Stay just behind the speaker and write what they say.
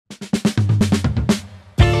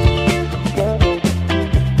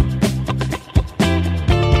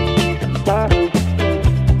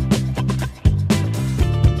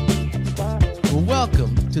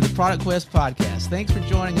Product Quest podcast. Thanks for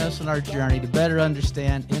joining us on our journey to better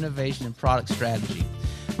understand innovation and product strategy.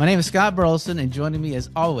 My name is Scott Burleson, and joining me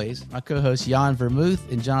as always, my co-hosts Jan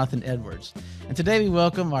Vermouth and Jonathan Edwards. And today we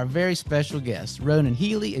welcome our very special guests, Ronan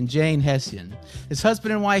Healy and Jane Hession. This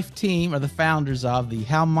husband and wife team are the founders of the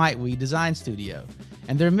How Might We Design Studio.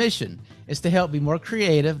 And their mission is to help be more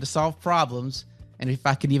creative, to solve problems, and if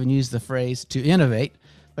I could even use the phrase, to innovate,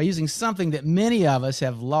 by using something that many of us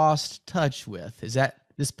have lost touch with, is that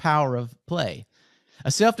this power of play.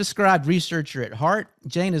 A self-described researcher at heart,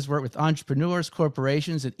 Jane has worked with entrepreneurs,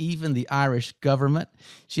 corporations, and even the Irish government.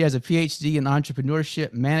 She has a PhD in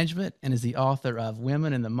entrepreneurship management and is the author of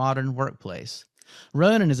Women in the Modern Workplace.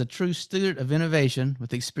 Ronan is a true student of innovation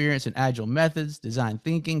with experience in agile methods, design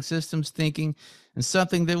thinking, systems thinking, and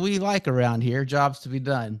something that we like around here, jobs to be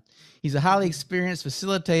done. He's a highly experienced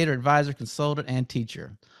facilitator, advisor, consultant, and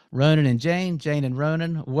teacher. Ronan and Jane and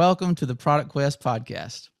Ronan, welcome to the Product Quest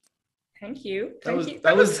podcast. Thank you. That was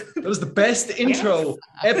the best intro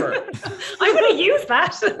ever. I'm going to use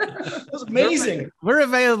that. That was amazing. We're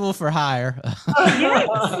available for hire. Yes.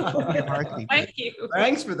 Thank you.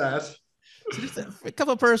 Thanks for that. So just a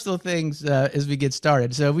couple of personal things as we get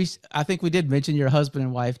started. So I think we did mention your husband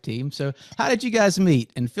and wife team. So how did you guys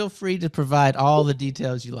meet? And feel free to provide all the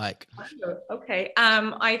details you like. Okay.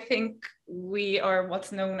 I think we are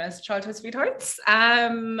what's known as childhood sweethearts.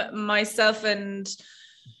 Myself and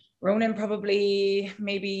Ronan probably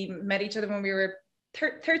maybe met each other when we were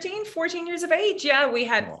 13, 14 years of age. Yeah, we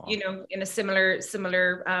had, in a similar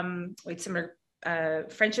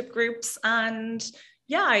friendship groups. And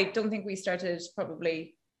yeah, I don't think we started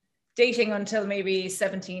probably dating until maybe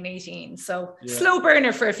 17, 18. So slow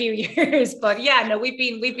burner for a few years. But yeah, no, we've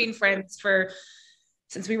been friends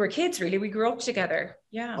since we were kids, really. We grew up together.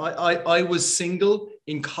 Yeah. I was single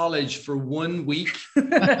in college for 1 week.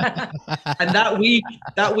 And that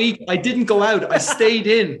week I didn't go out. I stayed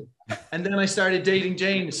in. And then I started dating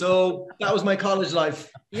Jane. So that was my college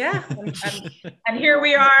life. Yeah. And here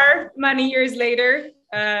we are many years later,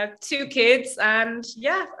 2 kids, and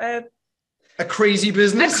a crazy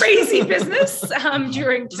business.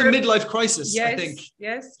 During it was a midlife crisis, yes, I think.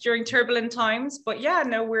 Yes, during turbulent times. But yeah,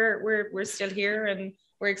 no, we're still here, and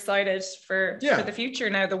we're excited for the future.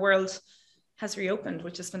 Now the world has reopened,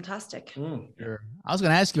 which is fantastic. Sure. I was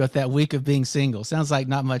going to ask you about that week of being single. Sounds like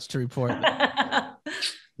not much to report.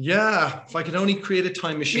 Yeah, if I could only create a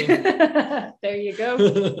time machine. There you go.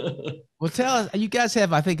 Well, tell us, you guys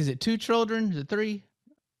have, I think, is it 2 children? Is it 3?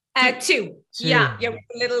 2. Yeah. We have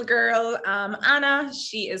a little girl, Anna.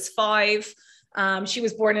 She is 5. She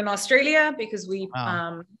was born in Australia because we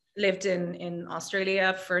lived in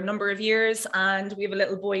Australia for a number of years, and we have a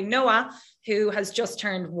little boy, Noah, who has just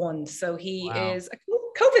turned 1. So he is a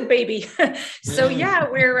COVID baby. So yeah,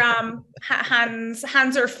 we're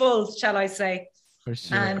hands are full, shall I say? For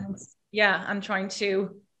sure. And yeah, I'm trying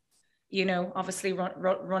to, obviously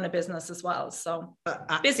run a business as well. So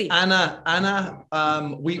busy. Anna,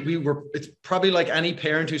 we were, it's probably like any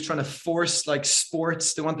parent who's trying to force like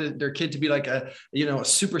sports. They want their kid to be like a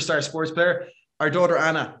superstar sports player. Our daughter,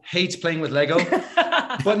 Anna, hates playing with Lego,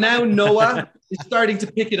 but now Noah is starting to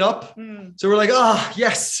pick it up. So we're like,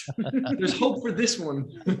 yes, there's hope for this one.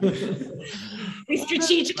 We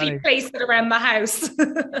strategically place it around the house.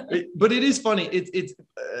 But it is funny. It's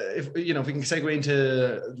if we can segue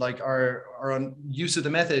into like our own use of the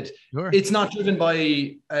method, sure. It's not driven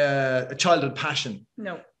by a childhood passion.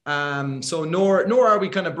 No. So nor are we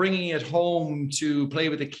kind of bringing it home to play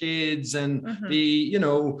with the kids and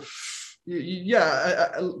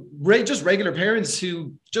just regular parents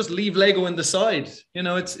who just leave Lego in the side.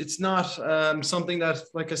 It's not something that,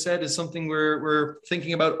 like I said, is something we're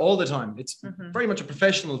thinking about all the time. It's very much a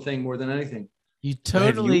professional thing more than anything. You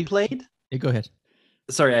totally have you played? Yeah, go ahead.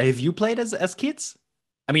 Sorry, have you played as kids?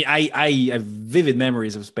 I mean, I have vivid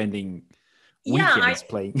memories of spending weekends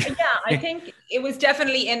playing. I think it was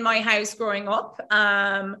definitely in my house growing up.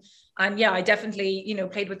 And yeah, I definitely,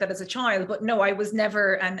 played with that as a child, but no, I was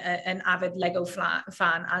never an avid Lego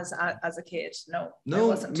fan as a kid. No, I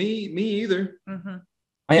wasn't. Me either. Mm-hmm.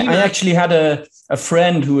 I actually had a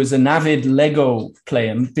friend who was an avid Lego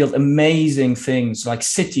player and built amazing things like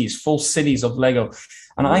full cities of Lego.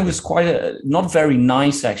 And I was not very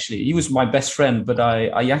nice, actually. He was my best friend, but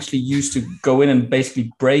I actually used to go in and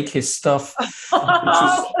basically break his stuff.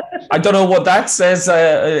 I don't know what that says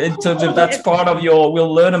in terms of that's part of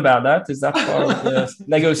we'll learn about that. Is that part of the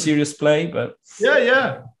Lego serious play? But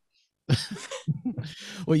yeah.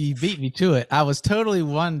 Well, you beat me to it. I was totally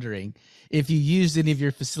wondering if you used any of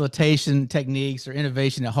your facilitation techniques or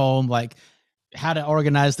innovation at home, like how to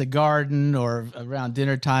organize the garden or around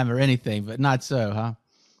dinner time or anything, but not so, huh?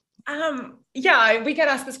 Yeah, we get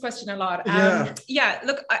asked this question a lot.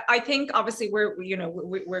 Look, I think obviously we're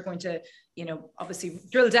going to, obviously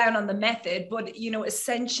drill down on the method, but,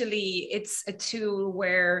 essentially it's a tool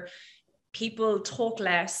where people talk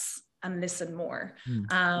less and listen more.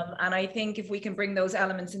 And I think if we can bring those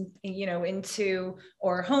elements into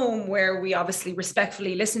our home, where we obviously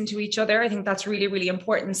respectfully listen to each other, I think that's really, really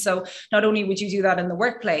important. So not only would you do that in the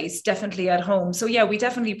workplace, definitely at home. So yeah, we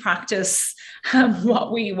definitely practice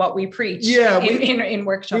what we preach in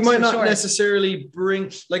workshops. We might not necessarily bring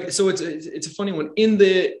so it's a funny one in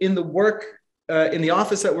the work in the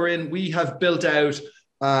office that we're in. We have built out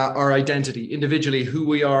our identity individually, who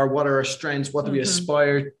we are, what are our strengths, what do we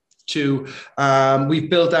aspire to. We've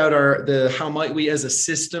built out the how might we as a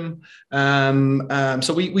system.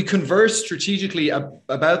 So we converse strategically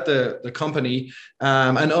about the company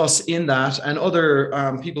and us in that, and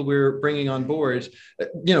other people we're bringing on board.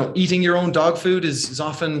 Eating your own dog food is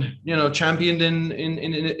often championed in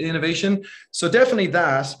innovation. So definitely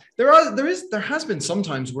that. There has been some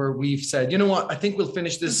times where we've said, you know what, I think we'll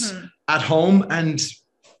finish this at home, and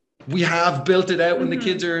we have built it out when the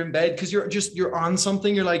kids are in bed, because you're on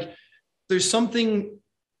something. You're like, there's something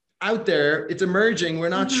out there, it's emerging, we're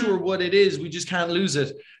not sure what it is, we just can't lose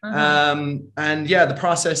it. And the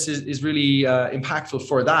process is really impactful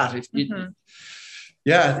for that.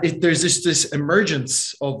 There's this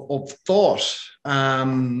emergence of thought,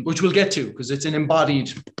 which we'll get to, because it's an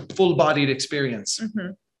full-bodied experience.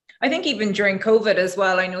 I think even during COVID as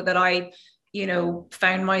well, I know that I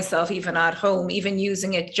found myself even at home, even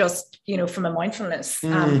using it just, from a mindfulness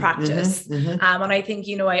practice. And I think,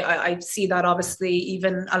 I see that obviously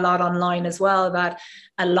even a lot online as well, that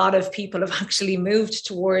a lot of people have actually moved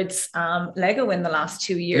towards Lego in the last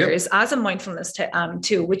 2 years as a mindfulness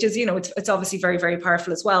tool, which is, it's obviously very, very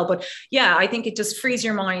powerful as well. But yeah, I think it just frees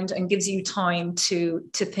your mind and gives you time to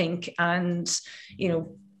think and,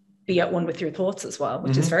 be at one with your thoughts as well,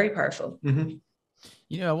 which is very powerful.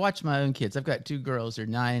 I watch my own kids. I've got 2 girls, they're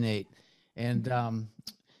 9 and 8, and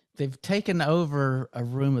they've taken over a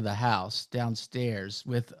room of the house downstairs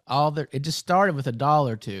with it just started with a doll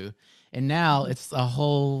or two, and now it's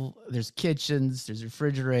there's kitchens, there's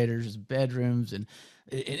refrigerators, there's bedrooms, and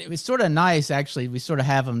it was sort of nice, actually. We sort of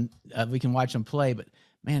have them, we can watch them play, but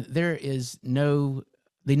man, there's no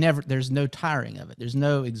tiring of it. There's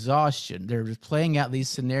no exhaustion. They're just playing out these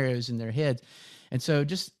scenarios in their heads. And so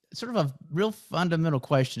just sort of a real fundamental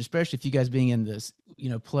question, especially if you guys being in this,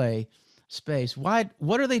 play space.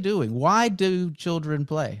 What are they doing? Why do children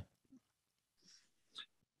play?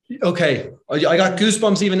 Okay. I got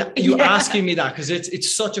goosebumps even you asking me that, because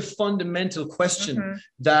it's such a fundamental question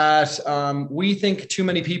that we think too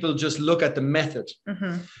many people just look at the method.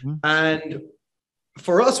 And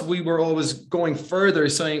for us, we were always going further,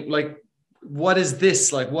 saying what is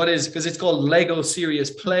this? Because it's called Lego serious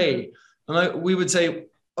play. And we would say,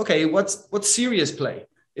 okay, what's serious play?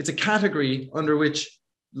 It's a category under which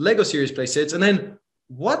Lego serious play sits. And then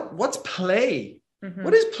what's play?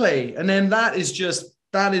 What is play? And then that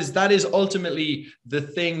is ultimately the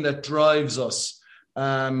thing that drives us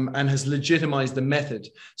and has legitimized the method.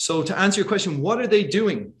 So to answer your question, what are they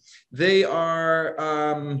doing? They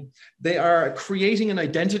are creating an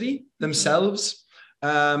identity themselves.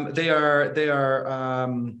 They are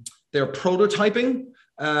prototyping.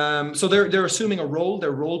 So they're assuming a role.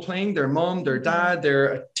 They're role playing. Their mom, their dad.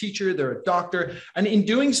 They're a teacher. They're a doctor. And in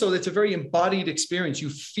doing so, it's a very embodied experience. You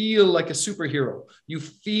feel like a superhero. You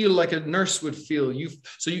feel like a nurse would feel. You're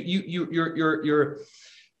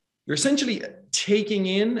essentially taking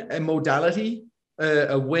in a modality,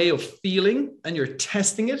 a way of feeling, and you're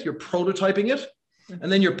testing it, you're prototyping it,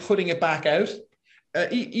 and then you're putting it back out.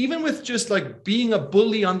 Even with just being a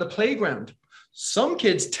bully on the playground, some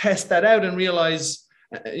kids test that out and realize,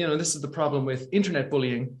 this is the problem with internet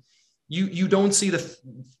bullying. You don't see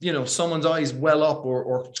someone's eyes well up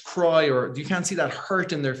or cry, or you can't see that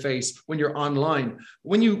hurt in their face when you're online.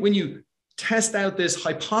 When you test out this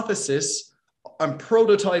hypothesis and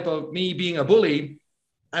prototype of me being a bully,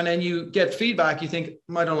 and then you get feedback, you think,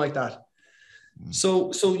 I don't like that.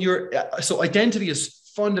 So identity is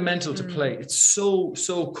fundamental to play. It's so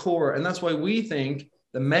core. And that's why we think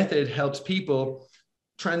the method helps people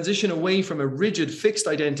transition away from a rigid fixed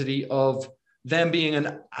identity of them being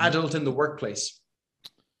an adult in the workplace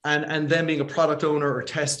and them being a product owner or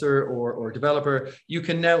tester or developer. You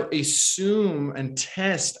can now assume and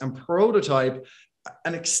test and prototype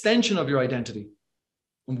an extension of your identity.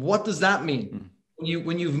 And what does that mean?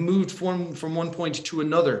 When you've moved from one point to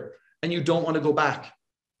another and you don't want to go back,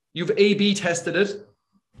 you've A/B tested it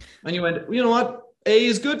and you went, you know what? A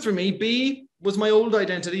is good for me. B, was my old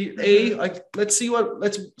identity. Let's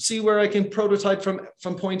see where I can prototype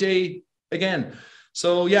from point A again.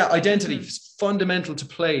 So yeah, identity is fundamental to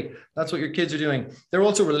play. That's what your kids are doing. They're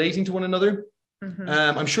also relating to one another.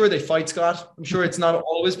 I'm sure they fight, Scott. I'm sure it's not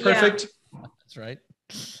always perfect. Yeah. That's right.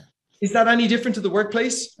 Is that any different to the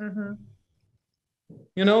workplace?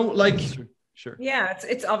 You know, like sure. Yeah,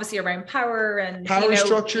 it's obviously around power and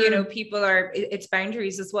structure. You know, people it's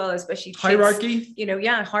boundaries as well, especially hierarchy. Kids, you know,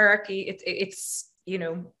 hierarchy. It's you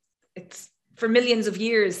know, it's for millions of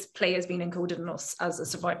years, play has been encoded in us as a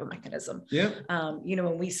survival mechanism. Yeah. You know,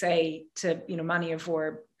 when we say to many of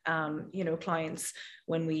our clients,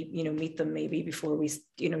 when we meet them maybe before we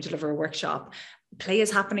deliver a workshop, play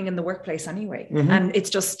is happening in the workplace anyway, and it's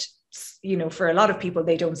just for a lot of people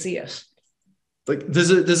they don't see it. Like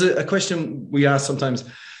there's a question we ask sometimes.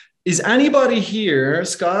 Is anybody here,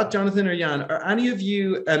 Scott, Jonathan, or Jan, are any of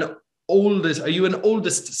you are you an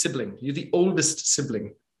oldest sibling? You're the oldest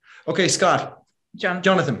sibling. Okay, Scott.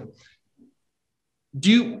 Jonathan.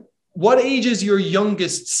 What age is your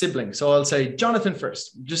youngest sibling? So I'll say Jonathan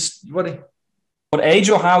first. Just what age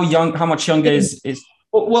or how much younger is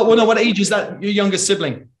what age is that your youngest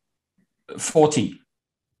sibling? 40.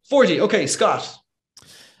 40. Okay, Scott.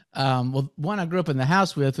 Well, one I grew up in the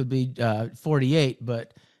house with would be 48,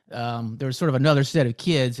 but there was sort of another set of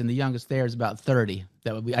kids, and the youngest there is about 30.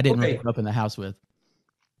 That would be I didn't really grow up in the house with.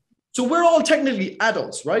 So we're all technically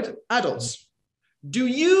adults, right? Adults. Do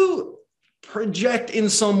you project in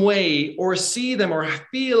some way or see them or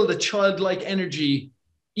feel the childlike energy,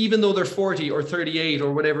 even though they're 40 or 38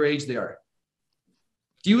 or whatever age they are?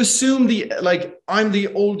 Do you assume I'm the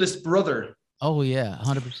oldest brother? Oh yeah,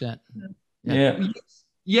 100%. Yeah.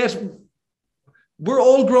 Yes, we're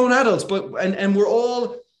all grown adults, but and we're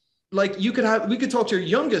all like we could talk to your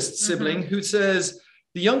youngest sibling who says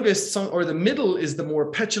the youngest son or the middle is the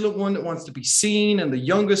more petulant one that wants to be seen, and the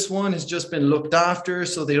youngest one has just been looked after,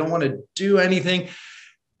 so they don't want to do anything.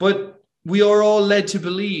 But we are all led to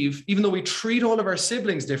believe, even though we treat all of our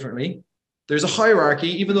siblings differently, there's a hierarchy,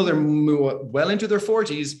 even though they're well into their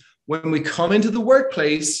 40s. When we come into the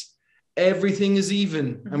workplace, everything is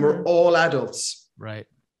even and we're all adults. Right.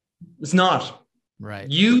 It's not.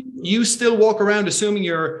 Right. You still walk around assuming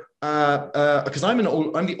you're because I'm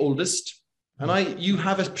the oldest, and you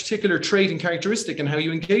have a particular trait and characteristic in how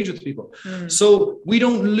you engage with people. So we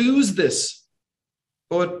don't lose this,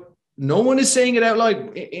 but no one is saying it out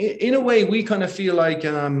loud. In a way, we kind of feel like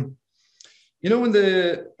when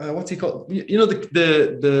the what's he called?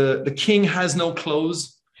 The king has no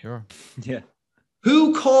clothes. Sure. Yeah.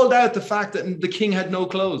 Who called out the fact that the king had no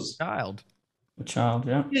clothes? The child,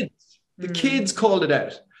 yeah. The kids called it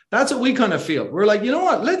out. That's what we kind of feel. We're like, you know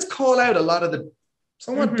what? Let's call out a lot of the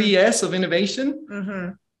somewhat BS of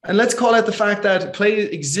innovation. And let's call out the fact that play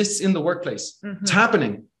exists in the workplace. It's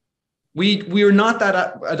happening. We are not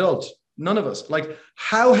that adult. None of us. Like,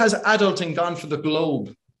 how has adulting gone for the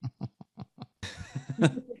globe?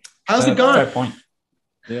 How's it gone? Fair point.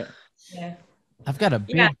 Yeah. I've got a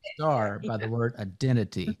big star by the word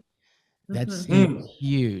identity. That's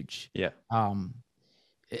huge. Yeah.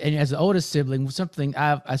 And as the oldest sibling, something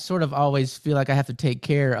I sort of always feel like I have to take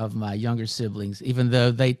care of my younger siblings, even though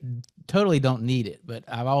they totally don't need it. But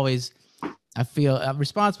I feel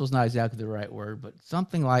responsible is not exactly the right word, but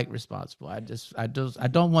something like responsible. I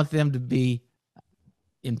don't want them to be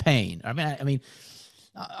in pain. I mean,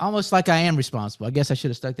 almost like I am responsible. I guess I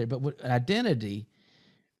should have stuck there. But with identity,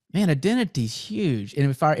 man, identity's huge.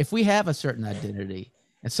 And if we have a certain identity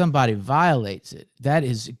and somebody violates it, that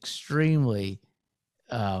is extremely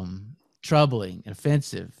troubling and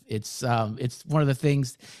offensive. It's one of the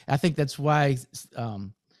things, I think that's why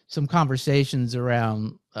some conversations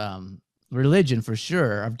around religion for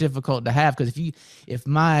sure are difficult to have, because if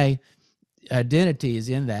my identity is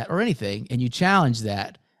in that or anything and you challenge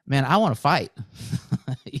that, man, I want to fight.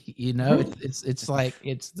 It's like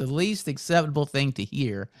it's the least acceptable thing to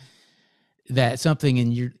hear, that something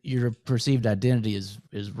in your perceived identity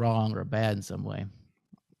is wrong or bad in some way.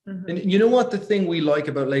 And you know what the thing we like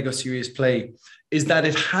about Lego Serious Play is that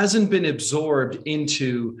it hasn't been absorbed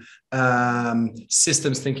into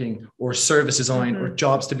systems thinking or service design or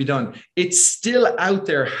jobs to be done. It's still out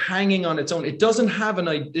there hanging on its own. It doesn't have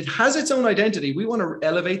it has its own identity. We want to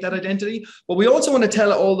elevate that identity, but we also want to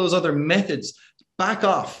tell all those other methods back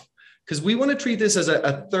off, because we want to treat this as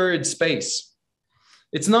a third space.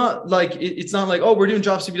 It's not like, oh, we're doing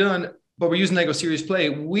jobs to be done, but we're using Lego Serious Play.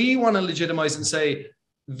 We want to legitimize and say,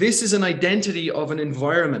 this is an identity of an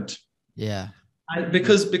environment. Yeah. And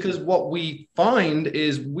because what we find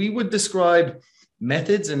is we would describe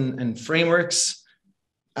methods and frameworks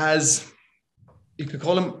as you could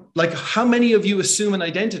call them, like, how many of you assume an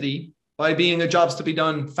identity by being a Jobs to be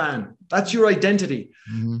Done fan? That's your identity.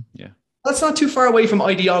 Mm-hmm. Yeah. That's not too far away from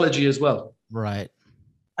ideology as well. Right.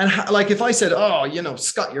 And like, if I said, oh,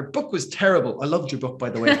 Scott, your book was terrible. I loved your book, by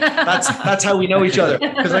the way. That's how we know each other,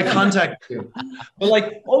 because I contacted you. But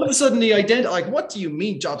like, all of a sudden the identity, like, what do you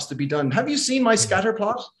mean Jobs to be Done? Have you seen my scatter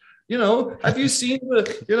plot? Have you seen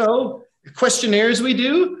the, questionnaires we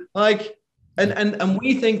do? Like, and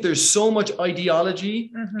we think there's so much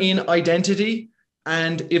ideology in identity.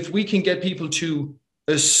 And if we can get people to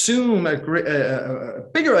assume a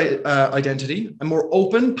bigger identity, a more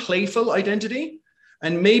open, playful identity,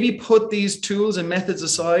 and maybe put these tools and methods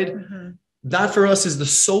aside, that for us is the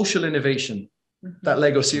social innovation that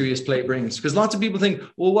Lego Serious Play brings. Because lots of people think,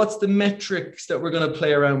 well, what's the metrics that we're going to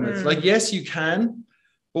play around with? Like, yes, you can,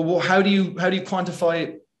 but how do you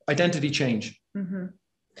quantify identity change?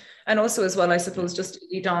 And also as well, I suppose, just to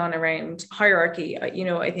lead on around hierarchy,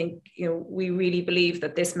 I think, we really believe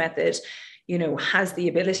that this method, has the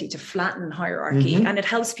ability to flatten hierarchy, and it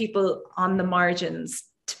helps people on the margins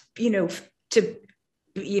to feel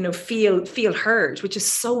heard, which is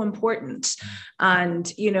so important.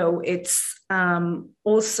 And, it's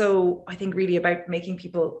also, I think, really about making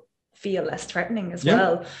people feel less threatening as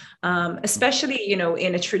well, especially,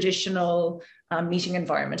 in a traditional meeting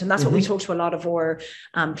environment. And that's what we talk to a lot of our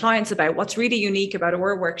clients about. What's really unique about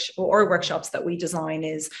our workshops that we design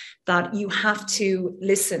is that you have to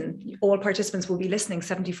listen. All participants will be listening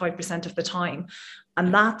 75% of the time.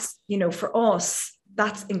 And that's, for us,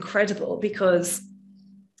 that's incredible, because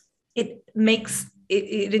it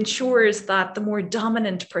ensures that the more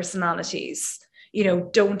dominant personalities,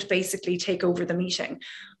 don't basically take over the meeting.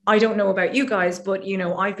 I don't know about you guys, but,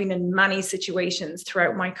 I've been in many situations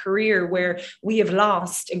throughout my career where we have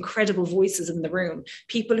lost incredible voices in the room,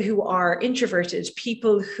 people who are introverted,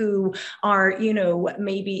 people who are,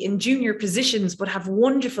 maybe in junior positions, but have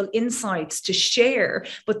wonderful insights to share,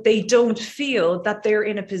 but they don't feel that they're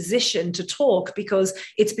in a position to talk because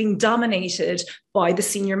it's being dominated by the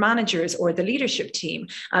senior managers or the leadership team.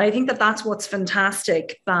 And I think that that's what's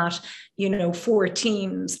fantastic, that, for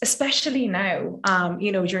teams, especially now,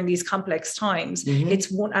 during these complex times,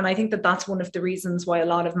 it's one, and I think that that's one of the reasons why a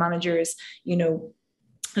lot of managers,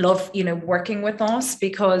 love, working with us,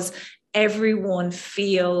 because everyone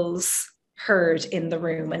feels heard in the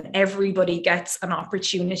room and everybody gets an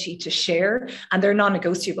opportunity to share, and they're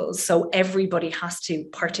non-negotiables. So everybody has to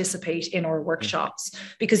participate in our workshops,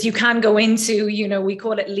 because you can go into, we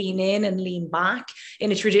call it lean in and lean back.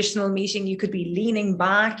 In a traditional meeting, you could be leaning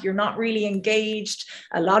back. You're not really engaged.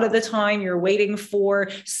 A lot of the time you're waiting for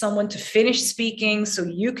someone to finish speaking so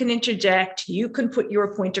you can interject, you can put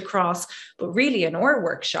your point across. But really in our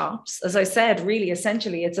workshops, as I said, really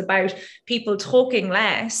essentially it's about people talking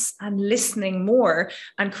less and listening more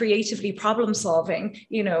and creatively problem solving,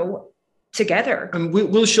 together. And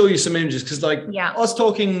we'll show you some images, because us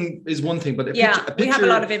talking is one thing, but a picture, we have a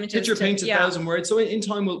lot of images. Picture paints 1,000 words. So in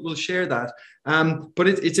time we'll share that. But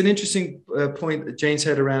it's an interesting point that Jane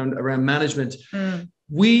said around management.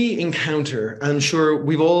 We encounter, and I'm sure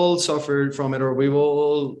we've all suffered from it, or we've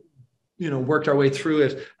all worked our way through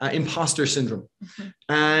it, imposter syndrome.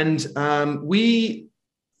 And we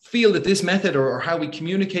feel that this method, or how we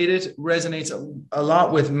communicate it, resonates a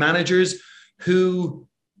lot with managers who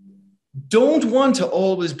don't want to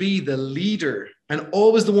always be the leader and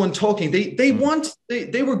always the one talking. They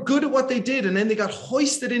were good at what they did, and then they got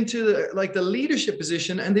hoisted into the leadership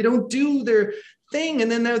position, and they don't do their thing.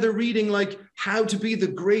 And then now they're reading like how to be the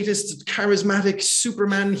greatest charismatic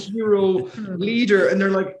Superman hero leader. And they're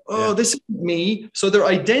like, this isn't me. So their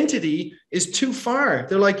identity is too far.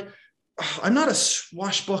 They're like, I'm not a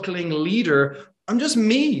swashbuckling leader. I'm just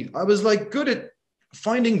me. I was like good at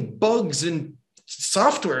finding bugs in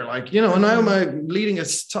software, and now I'm leading a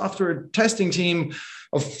software testing team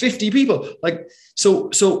of 50 people.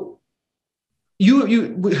 So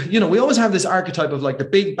we always have this archetype of like the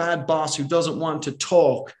big bad boss who doesn't want to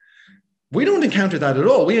talk. We don't encounter that at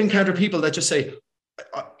all. We encounter people that just say,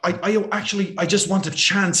 I just want a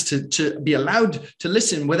chance to be allowed to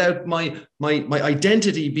listen without my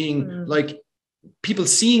identity being like people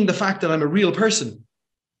seeing the fact that I'm a real person.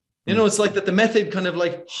 It's like that the method kind of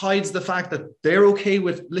like hides the fact that they're okay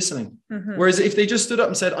with listening. Whereas if they just stood up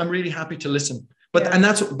and said, I'm really happy to listen. But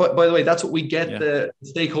by the way, that's what we get the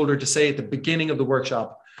stakeholder to say at the beginning of the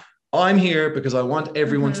workshop. I'm here because I want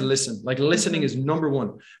everyone to listen. Like listening is number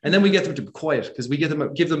one. And then we get them to be quiet, because we give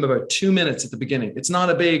them about 2 minutes at the beginning. It's not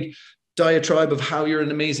a big diatribe of how you're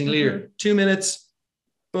an amazing leader. 2 minutes,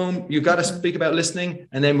 boom, you've got to speak about listening,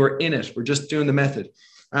 and then we're in it. We're just doing the method.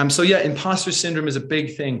 So yeah, imposter syndrome is a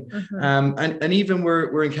big thing. And even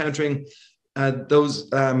we're encountering those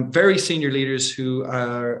very senior leaders who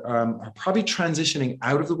are probably transitioning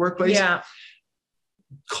out of the workplace. Yeah.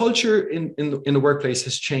 Culture in the workplace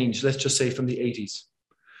has changed, let's just say from the 80s.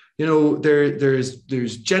 You know,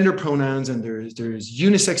 there's gender pronouns and there's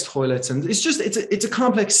unisex toilets, and it's a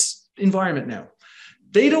complex environment now.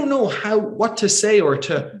 They don't know what to say or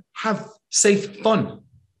to have safe fun.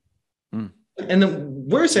 And then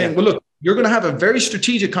we're saying, well, look, you're going to have a very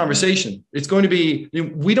strategic conversation. It's going to be,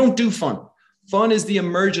 we don't do fun. Fun is the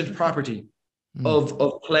emergent property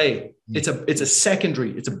of play. It's a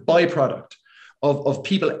secondary, it's a byproduct of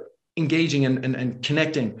people engaging and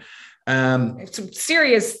connecting. Some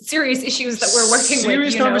serious issues that we're working with.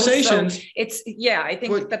 Serious conversations. So I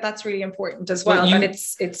think that's really important as well. That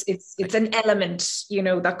it's an element,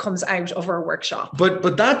 that comes out of our workshop.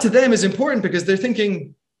 But that to them is important because they're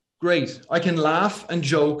thinking, great, I can laugh and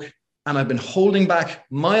joke, and I've been holding back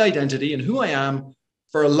my identity and who I am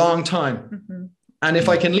for a long time. And if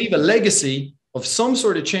I can leave a legacy of some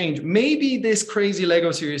sort of change, maybe this crazy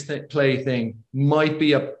Lego serious play thing might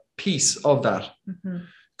be a piece of that.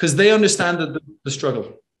 Because they understand the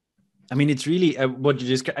struggle. I mean, it's really what you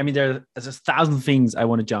just. I mean, there's 1,000 things I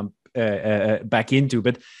want to jump back into,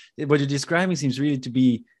 but what you're describing seems really to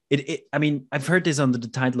be. I mean, I've heard this under the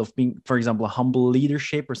title of being, for example, a humble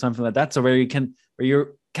leadership or something like that. So where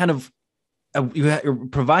you're kind of you're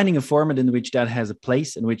providing a format in which that has a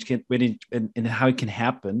place, and and how it can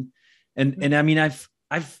happen. And I mean,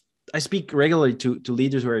 I speak regularly to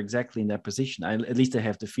leaders who are exactly in that position. At least I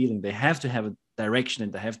have the feeling they have to have a direction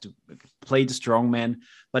and they have to play the strong man,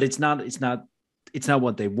 but it's not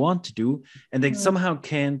what they want to do. And they somehow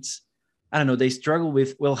can't, I don't know, they struggle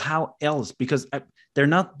with, well, how else? Because they're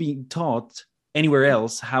not being taught anywhere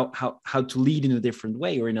else how to lead in a different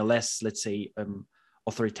way or in a less, let's say,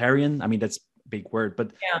 authoritarian. I mean, that's a big word,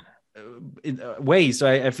 but in a way. So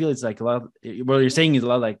I feel it's like a lot, what you're saying is a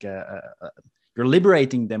lot like, you're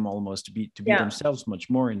liberating them almost to be themselves much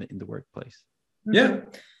more in the workplace.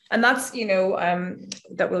 And that's,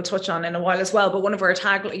 that we'll touch on in a while as well. But one of our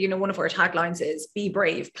taglines is be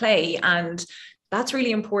brave, play. And that's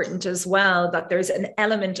really important as well, that there's an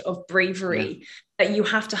element of bravery that you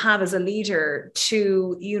have to have as a leader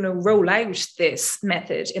to, roll out this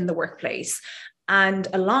method in the workplace. And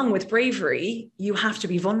along with bravery, you have to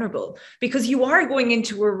be vulnerable, because you are going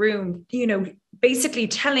into a room, basically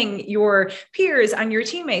telling your peers and your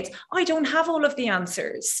teammates, I don't have all of the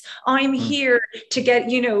answers. I'm here to get,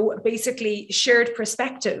 basically shared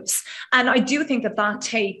perspectives. And I do think that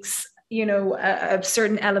takes, a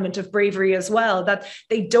certain element of bravery as well, that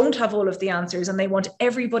they don't have all of the answers and they want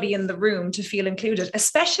everybody in the room to feel included,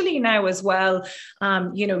 especially now as well,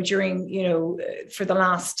 during, for the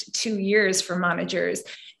last 2 years for managers,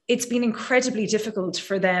 it's been incredibly difficult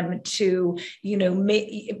for them to,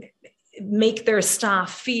 make their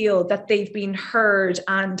staff feel that they've been heard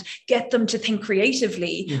and get them to think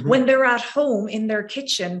creatively when they're at home in their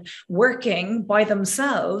kitchen working by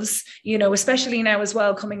themselves, especially now as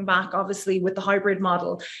well, coming back obviously with the hybrid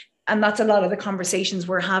model. And that's a lot of the conversations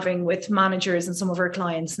we're having with managers and some of our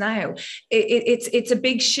clients now. It's a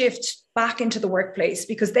big shift back into the workplace,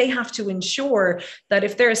 because they have to ensure that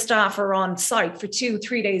if their staff are on site for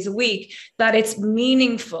 2-3 days a week, that it's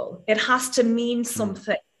meaningful. It has to mean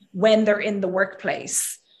something when they're in the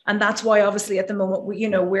workplace. And that's why obviously at the moment,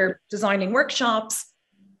 we're designing workshops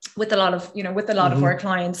with a lot of, of our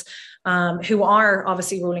clients who are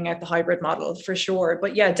obviously rolling out the hybrid model for sure.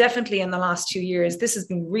 But yeah, definitely in the last 2 years, this has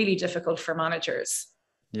been really difficult for managers.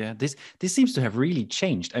 Yeah, this seems to have really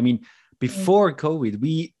changed. I mean, before COVID,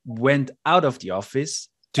 we went out of the office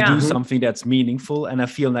to do something that's meaningful. And I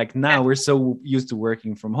feel like now we're so used to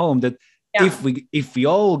working from home that if we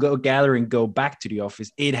all gather and go back to the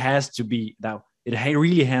office, it has to be now. It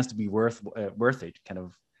really has to be worth it. Kind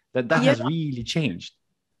of that has really changed.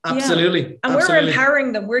 Absolutely. And we're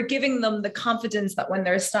empowering them. We're giving them the confidence that when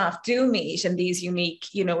their staff do meet in these unique,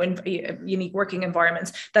 unique working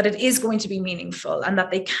environments, that it is going to be meaningful and that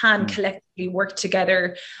they can collectively work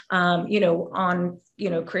together, on,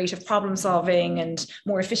 creative problem solving and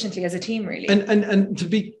more efficiently as a team, really. And to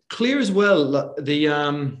be clear as well,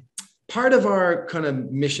 the part of our kind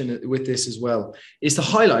of mission with this as well is to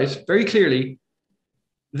highlight very clearly,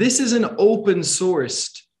 this is an open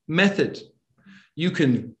sourced method. You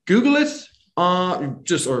can Google it,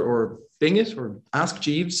 or Bing it, or ask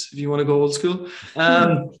Jeeves if you want to go old school.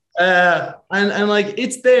 And like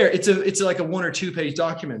it's there. It's like a 1 or 2 page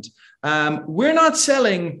document. We're not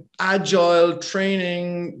selling agile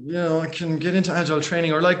training. I can get into agile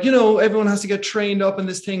training, or everyone has to get trained up in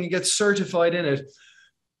this thing and get certified in it.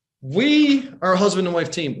 we are a husband and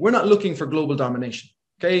wife team. We're not looking for global domination.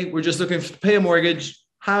 Okay. We're just looking to pay a mortgage,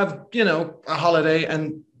 have, a holiday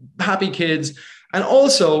and happy kids. And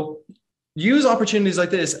also use opportunities like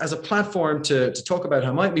this as a platform to talk about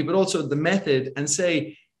how it might be, but also the method, and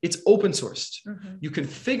say it's open sourced. Mm-hmm. You can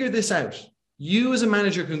figure this out. You as a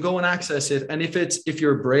manager can go and access it. And if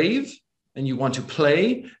you're brave and you want to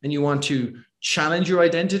play and you want to challenge your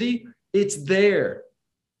identity, it's there.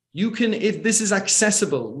 You can, if this is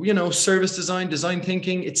accessible, service design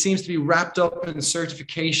thinking, it seems to be wrapped up in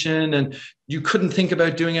certification, and you couldn't think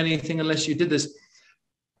about doing anything unless you did this.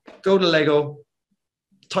 Go to Lego,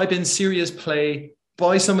 type in serious play,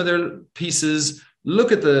 buy some of their pieces,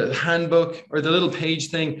 look at the handbook or the little page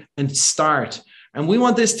thing and start. And we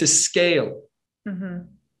want this to scale. Mm-hmm.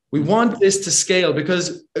 We want this to scale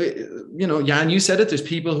because, Jan, you said it, there's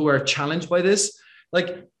people who are challenged by this.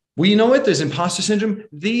 Like, we know it, there's imposter syndrome.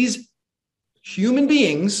 These human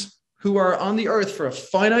beings who are on the earth for a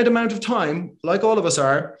finite amount of time, like all of us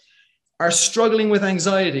are struggling with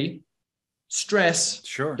anxiety, stress,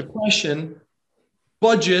 depression,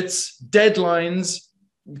 budgets, deadlines,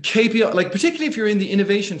 KPI, like particularly if you're in the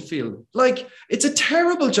innovation field, like it's a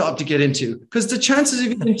terrible job to get into because the chances of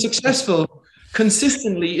you being successful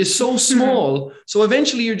consistently is so small. So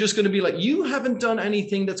eventually you're just going to be like, you haven't done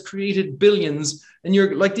anything that's created billions. And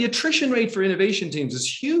you're like, the attrition rate for innovation teams is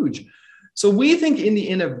huge. So we think in the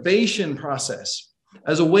innovation process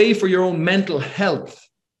as a way for your own mental health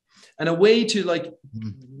and a way to like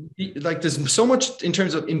there's so much in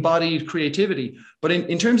terms of embodied creativity, but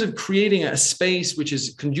in terms of creating a space which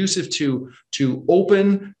is conducive to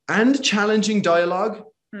open and challenging dialogue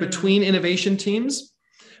between innovation teams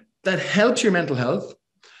that helps your mental health,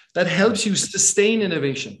 that helps you sustain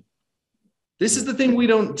innovation. This is the thing we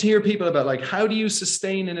don't hear people about, like, how do you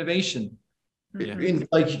sustain innovation? In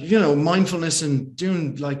mindfulness and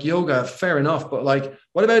doing like yoga, fair enough. But like,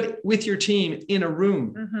 what about with your team in a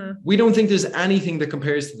room? Mm-hmm. We don't think there's anything that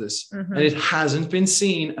compares to this. Mm-hmm. And it hasn't been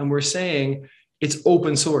seen. And we're saying it's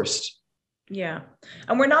open sourced. Yeah.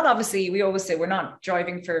 And we're not, obviously, we always say we're not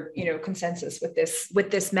driving for, consensus with this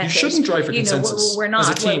method. You shouldn't drive for consensus. We're not. As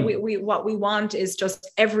a team. What we want is just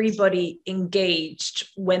everybody engaged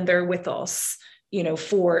when they're with us,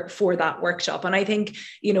 for that workshop. And I think,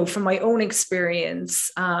 from my own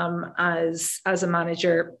experience as a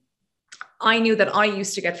manager, I knew that I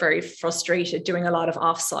used to get very frustrated doing a lot of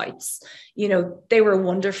offsites. They were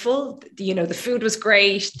wonderful. The food was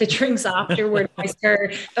great. The drinks after were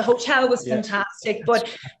nicer. The hotel was fantastic.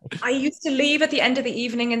 But I used to leave at the end of the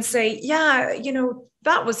evening and say,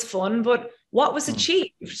 that was fun, but what was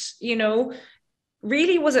achieved?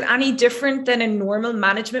 Really, was it any different than a normal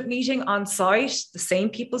management meeting on site? The same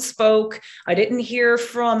people spoke. I didn't hear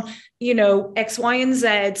from, X, Y, and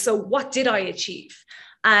Z. So what did I achieve?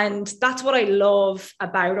 And that's what I love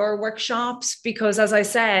about our workshops, because as I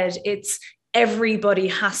said, it's everybody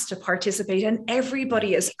has to participate and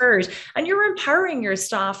everybody is heard. And you're empowering your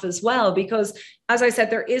staff as well, because as I said,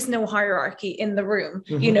 there is no hierarchy in the room.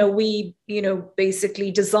 Mm-hmm. We,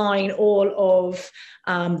 basically design all of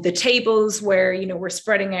the tables where, we're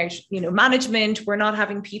spreading out, management. We're not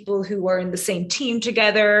having people who are in the same team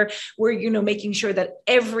together. We're, making sure that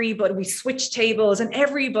everybody, we switch tables and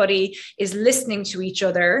everybody is listening to each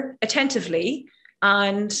other attentively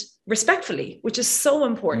and respectfully, which is so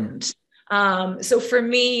important. So for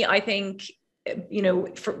me, I think,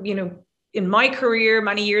 in my career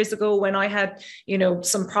many years ago, when I had,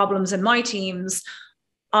 some problems in my teams,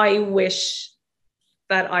 I wish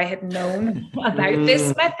that I had known about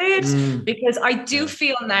this method, because I do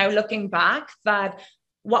feel now, looking back, that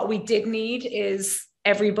what we did need is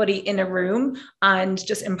everybody in a room and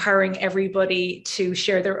just empowering everybody to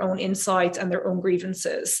share their own insights and their own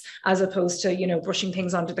grievances, as opposed to, brushing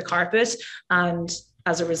things under the carpet. And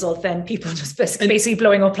as a result, then people just basically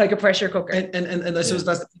blowing up like a pressure cooker. And I suppose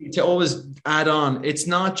that's to always add on. It's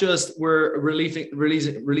not just we're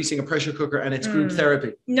releasing a pressure cooker and it's group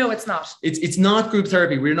therapy. No, it's not. It's not group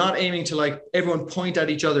therapy. We're not aiming to like everyone point at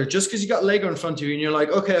each other just because you got Lego in front of you and you're like,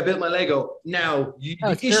 okay, I built my Lego. Now you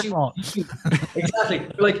issue. Exactly.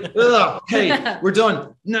 You're like, okay, we're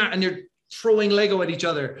done. Nah, and you're throwing Lego at each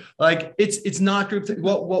other. Like it's not group.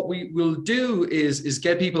 What we will do is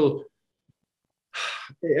get people.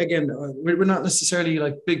 Again, we're not necessarily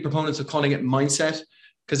like big proponents of calling it mindset,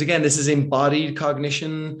 because again, this is embodied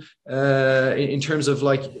cognition in terms of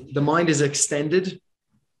like the mind is extended.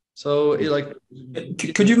 So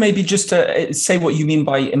could you maybe just say what you mean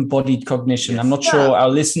by embodied cognition? Yes. I'm not sure our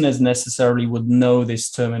listeners necessarily would know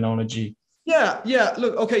this terminology. Yeah.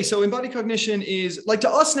 Look, okay. So embodied cognition is like, to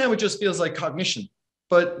us now, it just feels like cognition.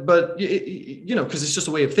 but you know, because it's just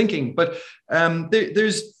a way of thinking. But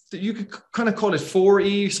you could kind of call it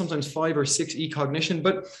 4E, sometimes 5 or 6E cognition.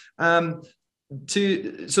 But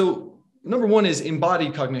so number one is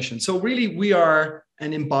embodied cognition. So really, we are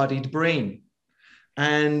an embodied brain.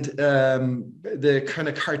 And the kind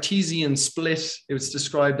of Cartesian split, it was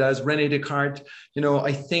described as René Descartes, you know,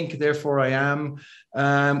 I think, therefore I am,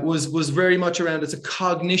 was very much around, it's a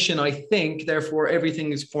cognition, I think, therefore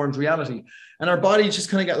everything is formed reality. And our bodies just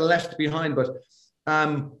kind of got left behind. But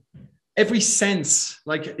every sense,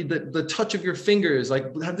 like the touch of your fingers,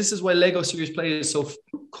 like this is why Lego serious play is so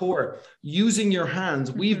core. Using your hands.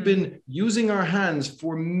 We've been using our hands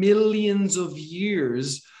for millions of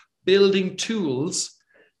years, building tools,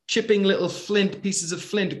 chipping little pieces of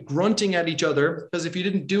flint, grunting at each other, because if you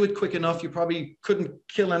didn't do it quick enough, you probably couldn't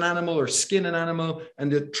kill an animal or skin an animal,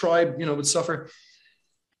 and the tribe, you know, would suffer.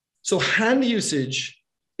 So hand usage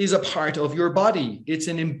is a part of your body. It's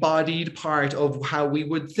an embodied part of how we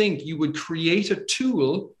would think. You would create a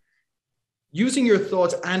tool using your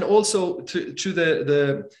thoughts, and also to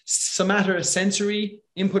the somatosensory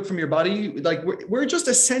input from your body. Like we're just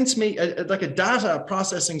like a data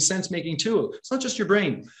processing, sense-making tool. It's not just your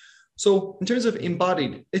brain. So in terms of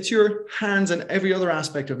embodied, it's your hands and every other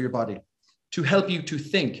aspect of your body to help you to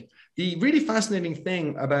think. The really fascinating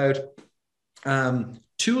thing about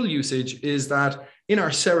tool usage is that in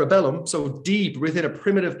our cerebellum, so deep within a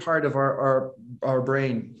primitive part of our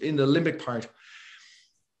brain, in the limbic part,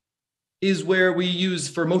 is where we use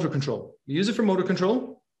for motor control. We use it for motor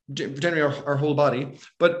control, generally our whole body.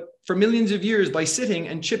 But for millions of years, by sitting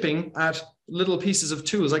and chipping at little pieces of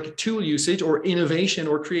tools, like tool usage or innovation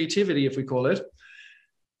or creativity, if we call it,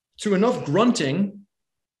 through enough grunting,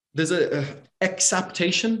 there's a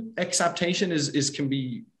exaptation. Exaptation can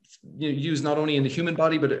be used not only in the human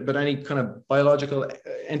body, but any kind of biological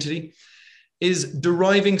entity, is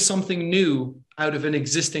deriving something new out of an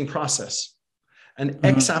existing process. And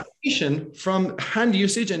exaptation from hand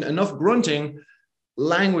usage and enough grunting,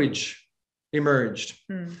 language emerged.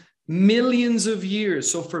 Millions of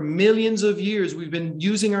years. So for millions of years, we've been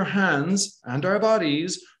using our hands and our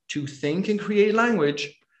bodies to think and create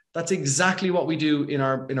language. That's exactly what we do in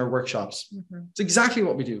our workshops. It's exactly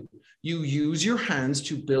what we do. You use your hands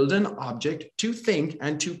to build an object, to think,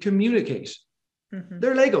 and to communicate.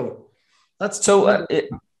 They're Lego. That's so.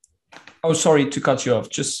 Oh, sorry to cut you off.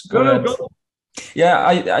 Just go ahead. Go.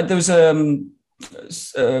 Yeah, there was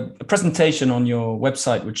a presentation on your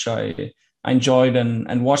website which I enjoyed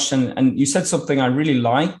and watched, and you said something I really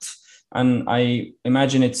liked, and I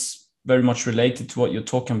imagine it's very much related to what you're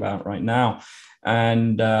talking about right now.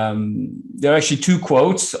 And there are actually two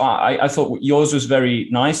quotes. I thought yours was very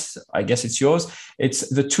nice. I guess it's yours. It's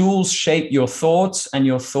the tools shape your thoughts and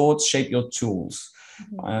your thoughts shape your tools.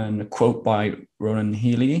 And a quote by Ronan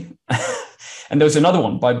Healy. And there was another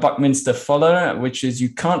one by Buckminster Fuller, which is, you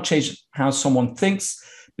can't change how someone thinks,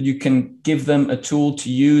 but you can give them a tool to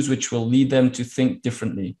use, which will lead them to think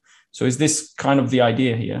differently. So is this kind of the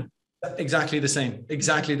idea here? Exactly the same.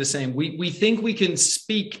 Exactly the same. We think we can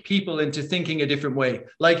speak people into thinking a different way.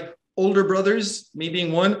 Like older brothers, me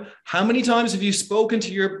being one, how many times have you spoken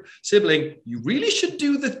to your sibling, you really should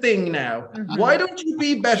do the thing now. Why don't you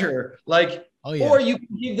be better? Like, or you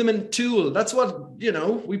can give them a tool. That's what,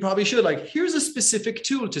 we probably should. Like, here's a specific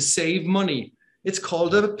tool to save money. It's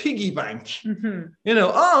called a piggy bank.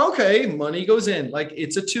 Okay, money goes in. Like,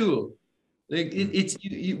 it's a tool. Like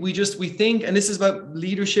we think, and this is about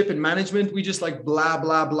leadership and management. We just like blah,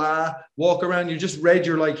 blah, blah, walk around. You just read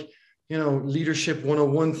your leadership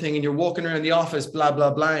 101 thing, and you're walking around the office, blah,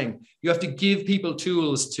 blah, blahing. You have to give people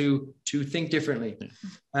tools to think differently.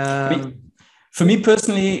 For me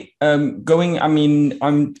personally,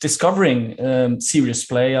 I'm discovering serious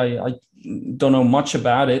play. I don't know much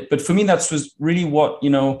about it, but for me, that was really what,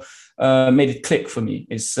 made it click for me.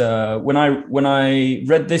 Is when I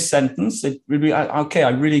read this sentence, it really, I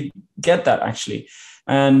really get that actually.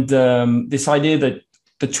 And this idea that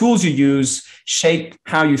the tools you use shape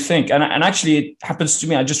how you think. And actually it happens to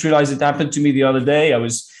me. I just realized it happened to me the other day. I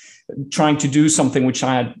was trying to do something which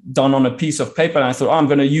I had done on a piece of paper. And I thought, I'm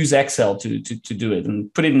going to use Excel to do it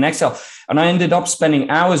and put it in Excel. And I ended up spending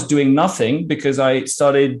hours doing nothing because I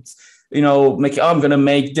started, I'm going to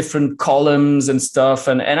make different columns and stuff.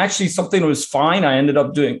 And actually something was fine. I ended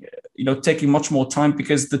up doing, taking much more time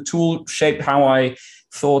because the tool shaped how I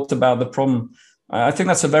thought about the problem. I think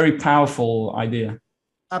that's a very powerful idea.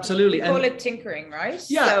 Absolutely. We call it tinkering, right?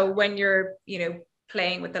 Yeah. So when you're,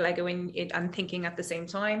 playing with the Lego and thinking at the same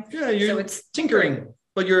time. Yeah, it's tinkering,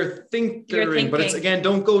 but you're thinking. But it's, again,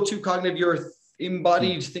 don't go too cognitive.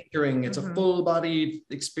 embodied thinkering. It's a full-bodied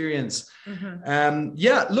experience.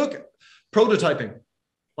 Look, prototyping.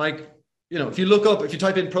 Like, if you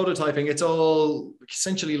type in prototyping, it's all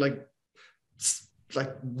essentially like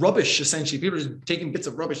rubbish. Essentially, people are just taking bits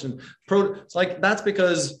of rubbish and it's like, that's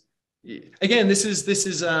because, again, this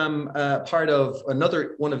is part of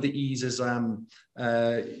another one of the E's is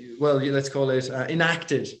let's call it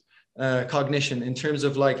enacted cognition, in terms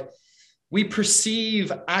of like, we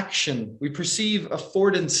perceive action, we perceive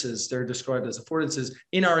affordances. They're described as affordances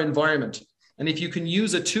in our environment, and if you can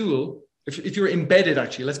use a tool. If you're embedded,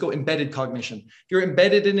 actually, let's go embedded cognition. If you're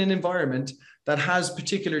embedded in an environment that has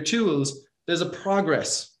particular tools, there's a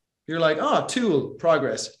progress. You're like, tool,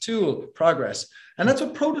 progress. And that's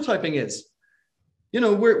what prototyping is.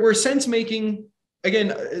 We're sense making. Again,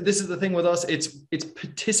 this is the thing with us. It's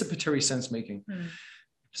participatory sense making.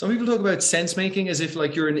 Some people talk about sense making as if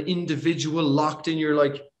like you're an individual locked in your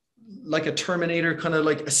like a Terminator, kind of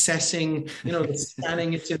like assessing,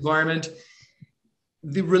 scanning its environment.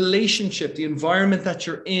 The relationship, the environment that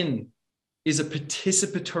you're in is a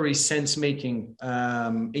participatory sense-making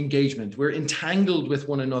engagement. We're entangled with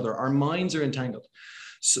one another. Our minds are entangled.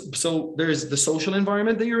 So there's the social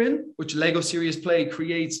environment that you're in, which Lego Serious Play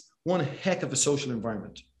creates one heck of a social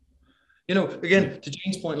environment. Again, to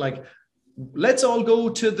Jane's point, like, let's all go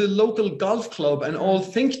to the local golf club and all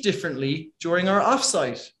think differently during our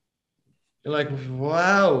offsite. You're like,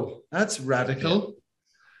 wow, that's radical.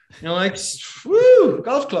 Like, woo,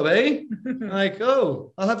 golf club, eh? Like,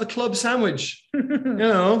 I'll have the club sandwich.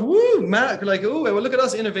 Woo, Matt. Like, well, look at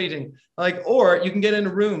us innovating. Like, or you can get in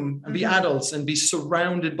a room and be adults and be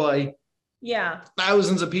surrounded by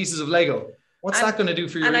thousands of pieces of Lego. What's that going to do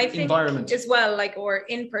for your environment as well? Like, or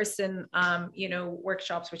in-person,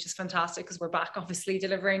 workshops, which is fantastic because we're back obviously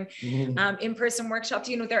delivering in-person workshops.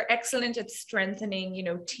 They're excellent at strengthening,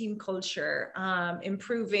 team culture,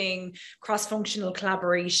 improving cross-functional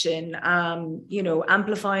collaboration,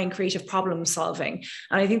 amplifying creative problem solving.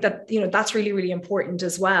 And I think that, that's really, really important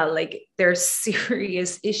as well. Like, there's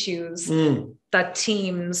serious issues that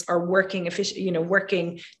teams are working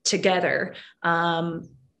working together.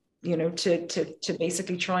 To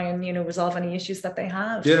basically try and, resolve any issues that they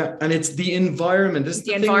have. Yeah. And it's the environment. This is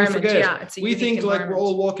the thing we forget. Yeah, we think like we're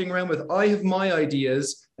all walking around with, I have my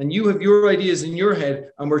ideas and you have your ideas in your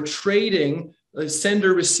head, and we're trading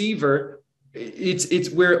sender receiver.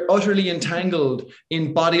 We're utterly entangled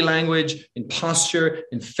in body language, in posture,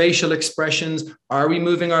 in facial expressions. Are we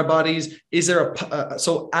moving our bodies? Is there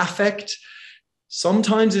so affect?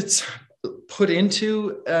 Sometimes it's put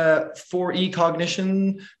into 4E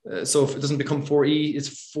cognition. So if it doesn't become 4E,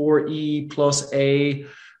 it's 4E plus A.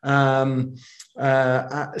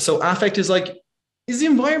 So affect is like, is the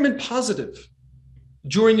environment positive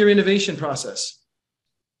during your innovation process?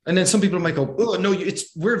 And then some people might go, oh, no,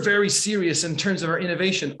 we're very serious in terms of our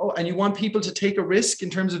innovation. Oh, and you want people to take a risk in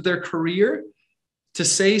terms of their career, to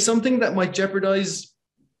say something that might jeopardize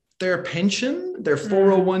their pension, their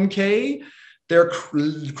 401k, their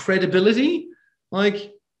credibility.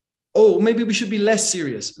 Like, maybe we should be less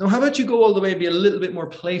serious. No, how about you go all the way and be a little bit more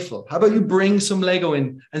playful? How about you bring some Lego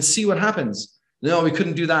in and see what happens? No, we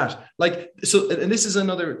couldn't do that. Like, so, and this is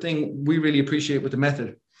another thing we really appreciate with the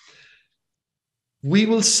method. We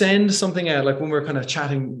will send something out, like when we're kind of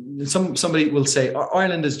chatting, somebody will say,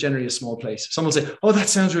 Ireland is generally a small place. Someone will say, oh, that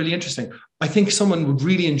sounds really interesting. I think someone would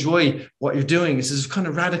really enjoy what you're doing. This is kind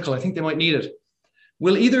of radical. I think they might need it.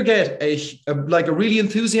 We'll either get a really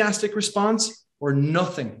enthusiastic response or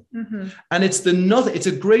nothing. And it's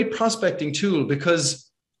a great prospecting tool,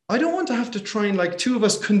 because I don't want to have to try and, like, two of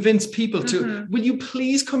us convince people to, will you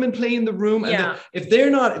please come and play in the room? And if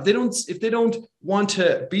they don't want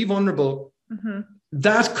to be vulnerable,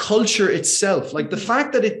 that culture itself, like the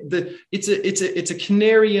fact that it's a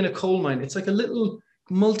canary in a coal mine. It's like a little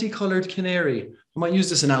multicolored canary. I might use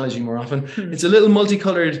this analogy more often. It's a little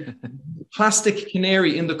multicolored plastic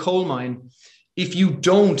canary in the coal mine. If you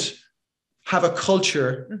don't have a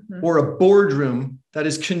culture or a boardroom that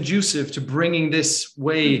is conducive to bringing this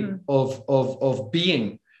way of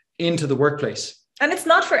being into the workplace. And it's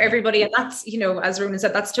not for everybody. And that's, as Ronan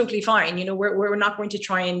said, that's totally fine. We're not going to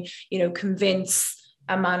try and, convince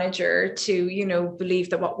a manager to, believe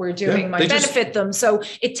that what we're doing might benefit them. So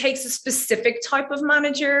it takes a specific type of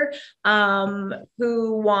manager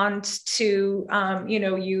who want to,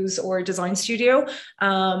 use our design studio.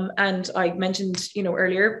 And I mentioned,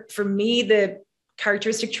 earlier, for me, the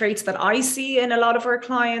characteristic traits that I see in a lot of our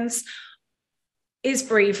clients is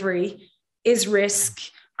bravery, is risk,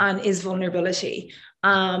 and is vulnerability.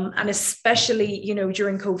 And especially,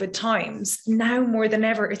 during COVID times, now more than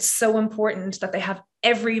ever, it's so important that they have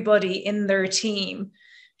everybody in their team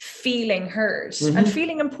feeling heard and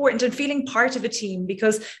feeling important and feeling part of a team,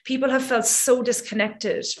 because people have felt so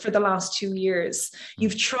disconnected for the last 2 years.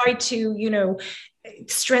 You've tried to, you know,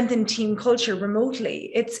 strengthen team culture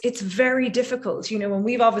remotely. It's very difficult, you know, and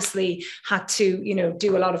we've obviously had to, you know,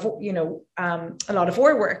 do a lot of, you know, a lot of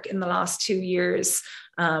our work in the last 2 years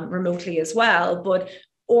remotely as well. But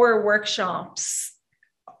our workshops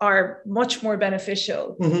are much more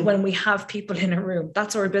beneficial when we have people in a room.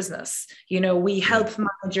 That's our business. You know, we help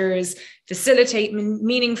managers facilitate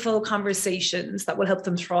meaningful conversations that will help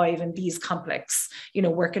them thrive in these complex, you know,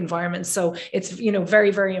 work environments. So it's, you know, very,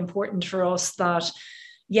 very important for us that,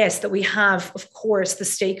 yes, that we have, of course, the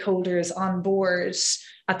stakeholders on board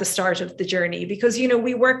at the start of the journey, because, you know,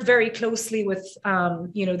 we work very closely with,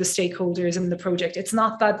 you know, the stakeholders in the project. It's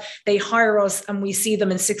not that they hire us and we see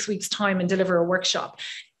them in 6 weeks' time and deliver a workshop.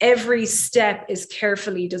 Every step is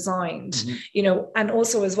carefully designed, you know, and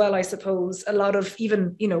also as well, I suppose, a lot of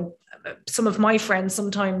even, you know, some of my friends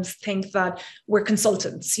sometimes think that we're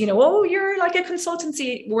consultants, you know, oh, you're like a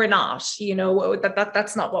consultancy. We're not, you know,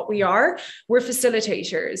 that's not what we are. We're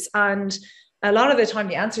facilitators. And a lot of the time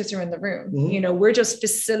the answers are in the room. You know, we're just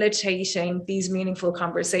facilitating these meaningful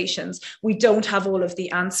conversations. We don't have all of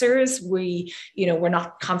the answers. We, you know, we're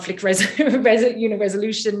not conflict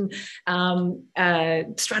resolution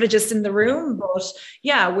strategists in the room, but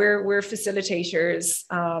yeah, we're facilitators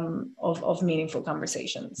of meaningful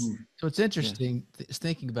conversations. So it's interesting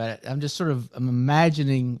thinking about it. I'm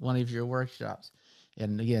imagining one of your workshops,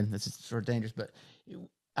 and again, this is sort of dangerous, but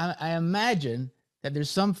I imagine that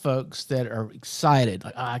there's some folks that are excited,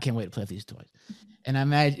 like, oh, I can't wait to play with these toys. And I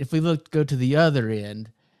imagine if we go to the other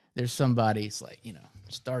end, there's somebody, it's like, you know,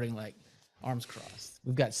 starting like arms crossed.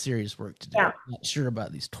 We've got serious work to do. I'm not sure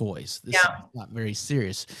about these toys. This is not very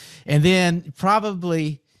serious. And then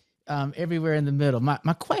probably everywhere in the middle. My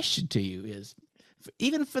question to you is,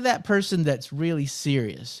 even for that person that's really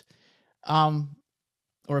serious, or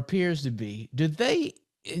appears to be, do they,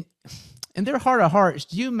 in their heart of hearts,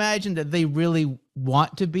 do you imagine that they really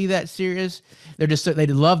want to be that serious? They're just they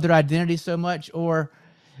love their identity so much, or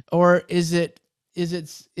is it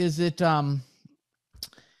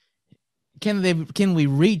can we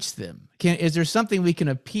reach them? Is there something we can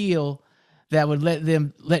appeal that would let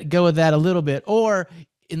them let go of that a little bit, or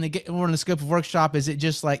in the scope of workshop, is it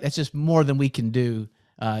just like that's just more than we can do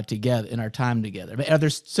together in our time together? But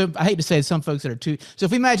I hate to say some folks that are too. So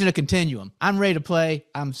if we imagine a continuum, I'm ready to play,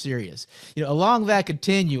 I'm serious. You know, along that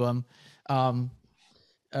continuum,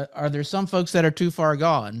 are there some folks that are too far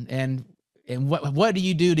gone? And what do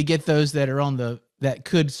you do to get those that are that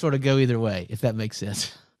could sort of go either way, if that makes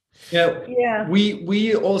sense? Yeah.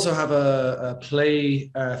 We also have a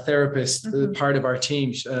play therapist, part of our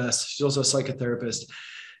team. She's also a psychotherapist.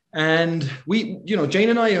 And we, you know, Jane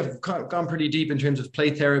and I have gone pretty deep in terms of play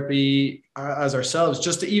therapy as ourselves,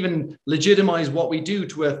 just to even legitimize what we do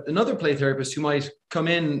to another play therapist who might come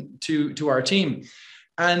in to our team.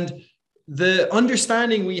 And the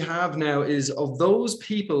understanding we have now is of those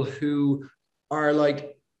people who are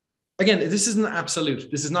like, again, this isn't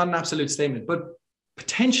absolute. This is not an absolute statement, but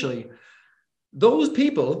potentially those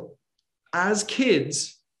people as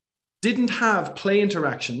kids didn't have play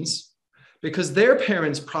interactions because their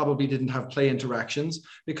parents probably didn't have play interactions,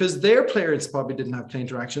 because their parents probably didn't have play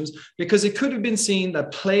interactions, because it could have been seen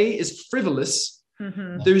that play is frivolous.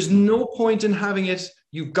 There's no point in having it.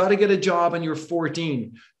 You've got to get a job and you're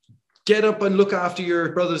 14. Get up and look after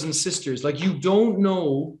your brothers and sisters. Like, you don't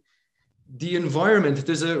know the environment.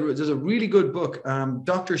 There's a really good book,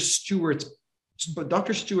 Dr. Stuart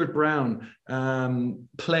Brown,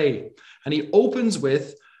 Play. And he opens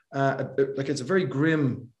with, it's a very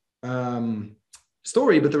grim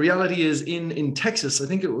story, but the reality is in Texas, I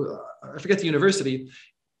forget the university,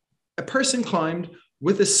 a person climbed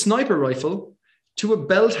with a sniper rifle to a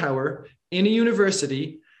bell tower in a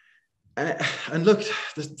university. And look,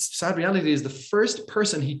 the sad reality is the first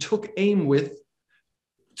person he took aim with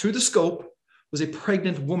through the scope was a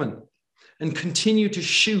pregnant woman, and continued to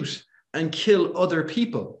shoot and kill other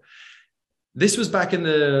people. This was back in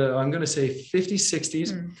the, I'm going to say 50s,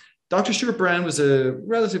 60s. Dr. Stuart Brown was a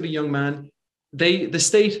relatively young man. The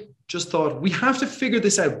state just thought, we have to figure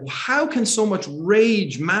this out. How can so much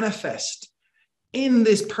rage manifest in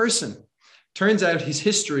this person? Turns out his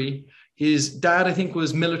history, his dad, I think,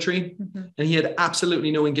 was military, and he had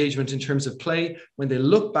absolutely no engagement in terms of play. When they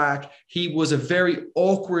look back, he was a very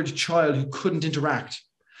awkward child who couldn't interact.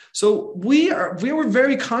 So we were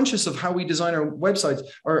very conscious of how we design our websites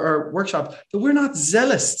or our workshop, that we're not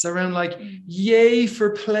zealots around like, yay for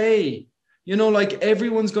play. You know, like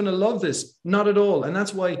everyone's going to love this. Not at all. And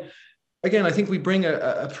that's why again, I think we bring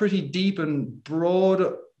a pretty deep and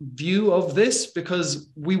broad view of this because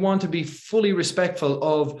we want to be fully respectful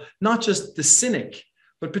of not just the cynic,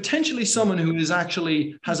 but potentially someone who is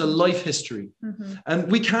actually has a life history.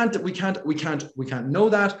 And we can't know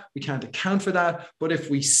that, we can't account for that. But if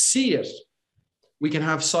we see it, we can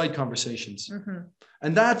have side conversations.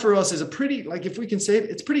 And that for us is a pretty, like, if we can say it,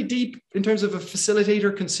 it's pretty deep in terms of a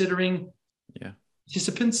facilitator considering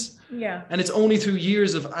participants. And it's only through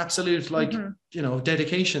years of absolute, like, you know,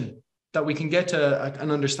 dedication that we can get to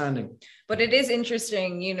an understanding. But it is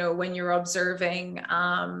interesting, you know, when you're observing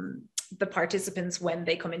the participants when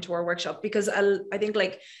they come into our workshop, because I think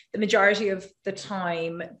like the majority of the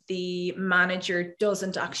time, the manager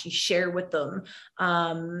doesn't actually share with them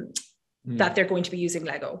that they're going to be using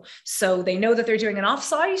Lego. So they know that they're doing an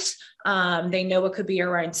offsite. They know it could be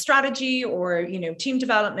around strategy or, you know, team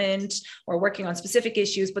development or working on specific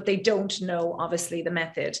issues, but they don't know, obviously, the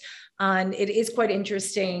method. And it is quite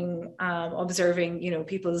interesting observing, you know,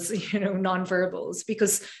 people's, you know, nonverbals,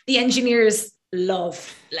 because the engineers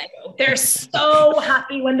love Lego. They're so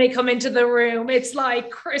happy when they come into the room. It's like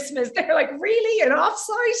Christmas. They're like, really, an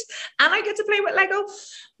offsite? And I get to play with Lego.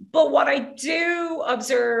 But what I do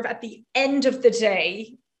observe at the end of the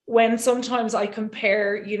day, when sometimes I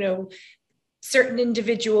compare, you know, certain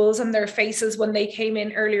individuals and their faces when they came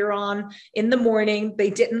in earlier on in the morning, they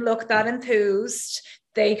didn't look that enthused.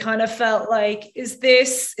 They kind of felt like, is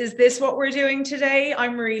this what we're doing today?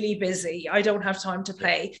 I'm really busy. I don't have time to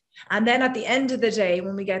play. And then at the end of the day,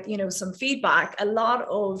 when we get, you know, some feedback, a lot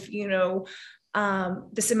of, you know,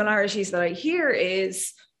 the similarities that I hear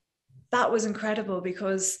is that was incredible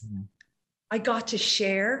because I got to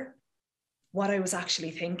share what I was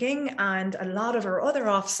actually thinking. And a lot of our other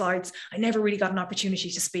offsites, I never really got an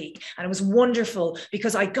opportunity to speak. And it was wonderful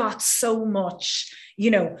because I got so much,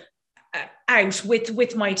 you know, out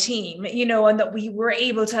with my team, you know, and that we were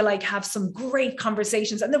able to like have some great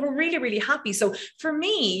conversations and they were really, really happy. So for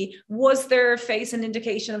me, was their face an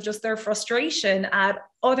indication of just their frustration at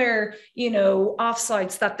other, you know,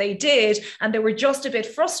 offsites that they did, and they were just a bit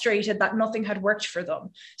frustrated that nothing had worked for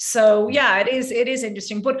them. So yeah, it is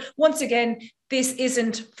interesting. But once again, this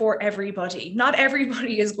isn't for everybody. Not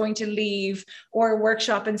everybody is going to leave our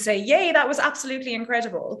workshop and say, yay, that was absolutely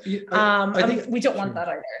incredible. I think we don't want that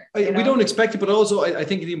either. We don't expect it, but also I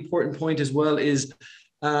think the important point as well is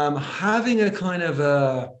having a kind of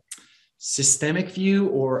a systemic view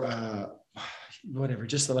or whatever,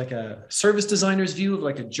 just like a service designer's view of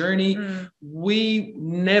like a journey. We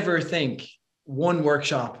never think one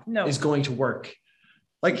workshop is going to work.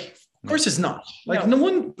 Like, of course it's not. Like no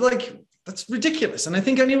one, like, that's ridiculous. And I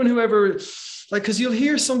think anyone who ever, like, because you'll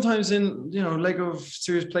hear sometimes in, you know, Lego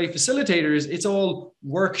Serious Play facilitators, it's all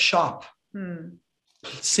workshop,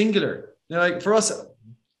 singular. You know, like for us,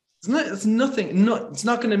 it's nothing. It's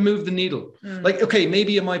not going to move the needle. Like, okay,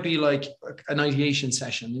 maybe it might be like an ideation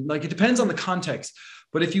session. Like, it depends on the context.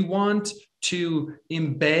 But if you want to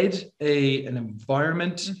embed an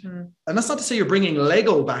environment, and that's not to say you're bringing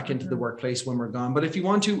Lego back into the workplace when we're gone, but if you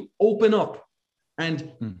want to open up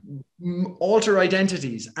and alter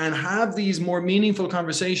identities and have these more meaningful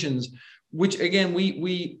conversations, which again,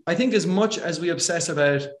 I think as much as we obsess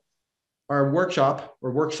about our workshop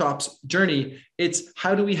or workshops journey, it's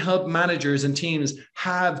how do we help managers and teams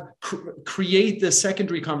create the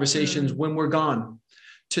secondary conversations when we're gone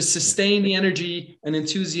to sustain the energy and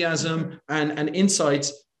enthusiasm and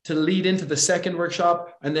insights to lead into the second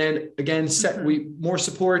workshop. And then again, more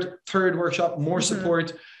support, third workshop, more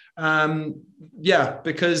support.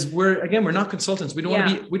 Because we're not consultants. We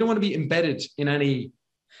don't want to be embedded in any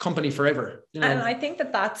company forever, you know? And I think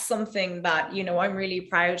that that's something that, you know, I'm really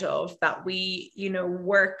proud of, that we, you know,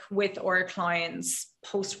 work with our clients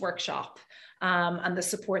post workshop and the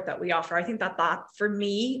support that we offer. I think that for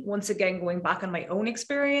me, once again, going back on my own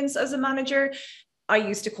experience as a manager, I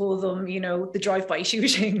used to call them, you know, the drive-by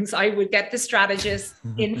shootings. I would get the strategist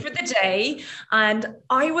in for the day and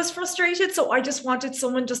I was frustrated. So I just wanted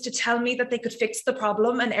someone just to tell me that they could fix the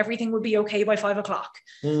problem and everything would be okay by 5 o'clock,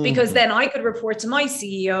 because then I could report to my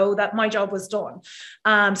CEO that my job was done.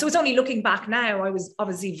 So it's only looking back now, I was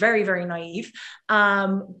obviously very, very naive.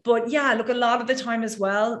 But yeah, look, a lot of the time as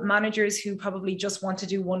well, managers who probably just want to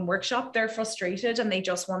do one workshop, they're frustrated and they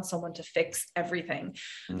just want someone to fix everything.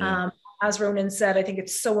 As Ronan said, I think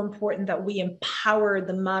it's so important that we empower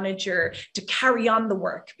the manager to carry on the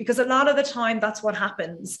work, because a lot of the time that's what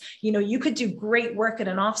happens. You know, you could do great work at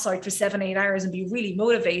an offsite for 7-8 hours and be really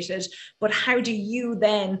motivated, but how do you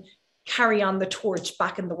then carry on the torch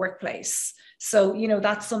back in the workplace? So, you know,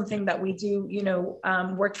 that's something that we do, you know,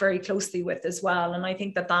 work very closely with as well. And I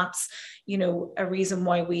think that that's, you know, a reason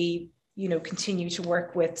why we continue to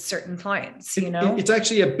work with certain clients, It's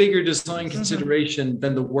actually a bigger design consideration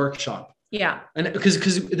than the workshop. Yeah. And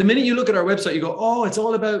because the minute you look at our website, you go, oh, it's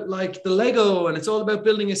all about like the Lego and it's all about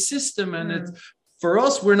building a system. And it's, for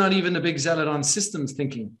us, we're not even a big zealot on systems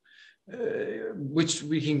thinking, which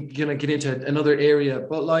we can get into another area.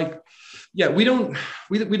 But like, yeah, we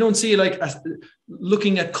don't see like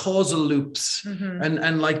looking at causal loops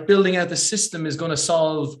and like building out the system is going to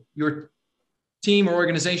solve your team or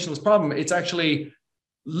organization's problem. It's actually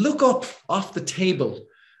look up off the table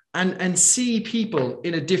and see people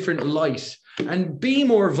in a different light and be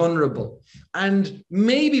more vulnerable and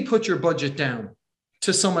maybe put your budget down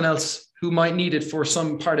to someone else who might need it for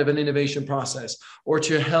some part of an innovation process or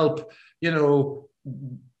to help,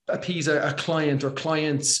 appease a client or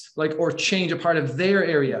clients, like, or change a part of their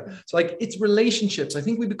area. So like it's relationships. I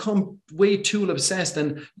think we become way tool obsessed.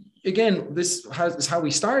 And again, this is how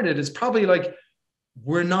we started. It's probably like,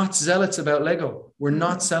 we're not zealots about Lego. We're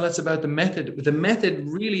not zealots about the method. The method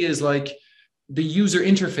really is like the user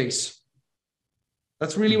interface.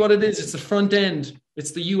 That's really what it is. It's the front end,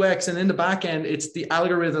 it's the UX, and in the back end, it's the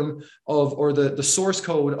algorithm or the source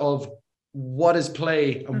code of what is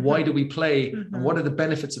play and why do we play and what are the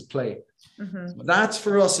benefits of play. That's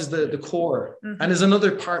for us is the core. And there's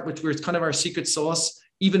another part which it's kind of our secret sauce,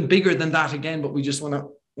 even bigger than that again, but we just want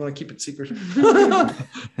to keep it secret.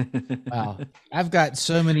 Wow. I've got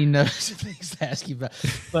so many notes of things to ask you about.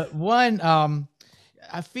 But one,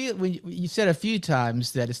 I feel when you said a few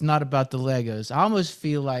times that it's not about the Legos, I almost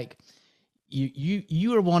feel like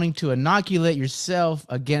you are wanting to inoculate yourself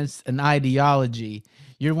against an ideology.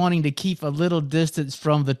 You're wanting to keep a little distance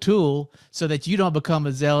from the tool so that you don't become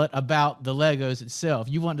a zealot about the Legos itself.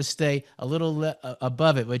 You want to stay a little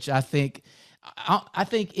above it, which I think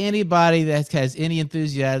anybody that has any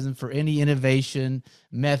enthusiasm for any innovation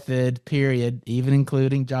method, period, even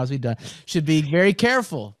including jobs we've done, should be very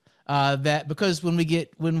careful that, because when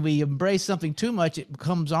we embrace something too much, it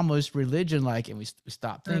becomes almost religion-like, and we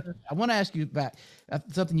stop thinking. I want to ask you about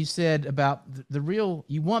something you said about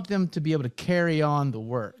you want them to be able to carry on the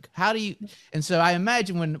work. How do you? And so I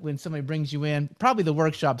imagine when somebody brings you in, probably the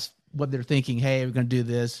workshops, what they're thinking, hey, we're going to do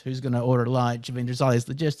this. Who's going to order lunch? I mean, there's all these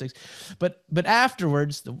logistics, but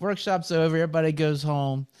afterwards, the workshop's over, everybody goes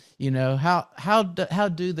home. How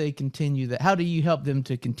do they continue that? How do you help them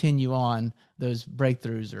to continue on those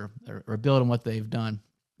breakthroughs or build on what they've done?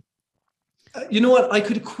 You know what? I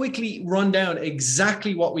could quickly run down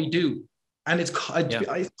exactly what we do, and it's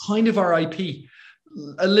kind of our IP.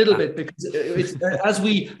 A little bit, because it's, as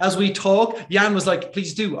we talk, Jan was like,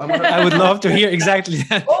 please do. I would love to hear exactly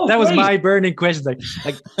that. That was my burning question.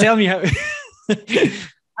 Like tell me how.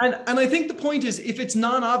 and I think the point is, if it's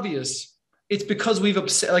non-obvious, it's because we've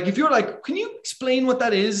upset. Like if you're like, can you explain what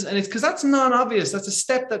that is? And it's because that's non-obvious. That's a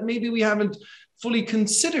step that maybe we haven't fully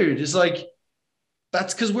considered. It's like,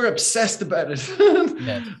 that's because we're obsessed about it.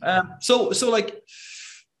 So like,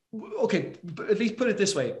 okay, at least put it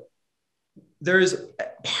this way. There's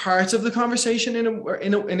parts of the conversation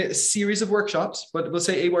in a series of workshops, but we'll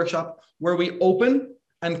say a workshop where we open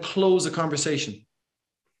and close a conversation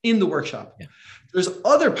in the workshop. Yeah. There's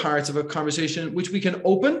other parts of a conversation which we can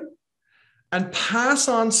open and pass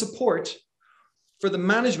on support for the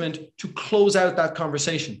management to close out that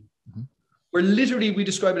conversation. Where literally we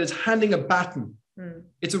describe it as handing a baton.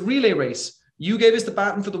 It's a relay race. You gave us the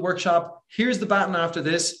baton for the workshop. Here's the baton after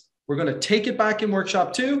this. We're going to take it back in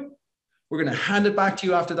workshop 2. We're going to hand it back to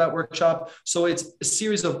you after that workshop. So it's a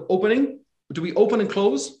series of opening. Do we open and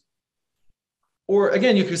close? Or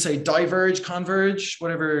again, you could say diverge, converge,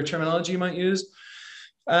 whatever terminology you might use.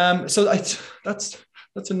 So that's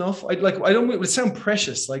enough. It would sound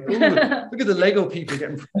precious. Like, ooh, look at the Lego people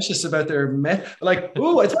getting precious about their like,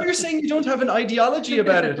 oh, I thought you're saying you don't have an ideology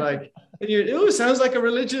about it. Like, and sounds like a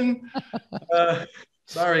religion.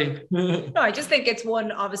 Sorry. No, I just think it's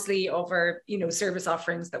one, obviously, over, service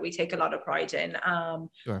offerings that we take a lot of pride in.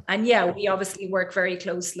 Sure. And yeah, we obviously work very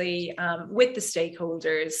closely with the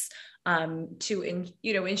stakeholders to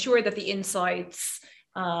ensure that the insights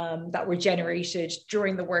that were generated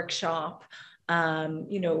during the workshop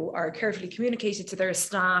are carefully communicated to their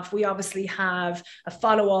staff. We obviously have a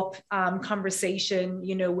follow-up conversation,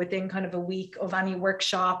 within kind of a week of any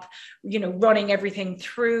workshop, running everything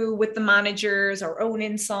through with the managers, our own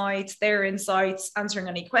insights, their insights, answering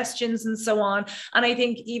any questions and so on. And I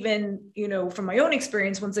think even, from my own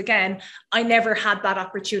experience, once again, I never had that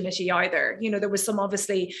opportunity either. There was some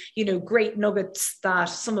obviously, great nuggets that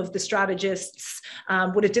some of the strategists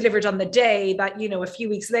would have delivered on the day that, a few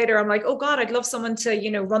weeks later, I'm like, oh God, I'd love love someone to,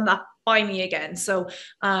 you know, run that by me again. So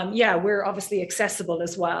yeah, we're obviously accessible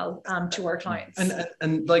as well to our clients.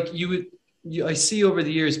 And like I see over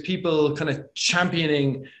the years people kind of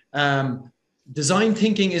championing design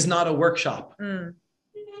thinking is not a workshop.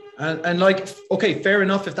 And like, okay, fair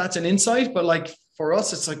enough if that's an insight, but like for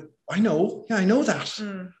us, it's like, I know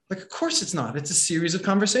that. Like, of course it's not. It's a series of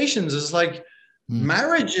conversations. It's like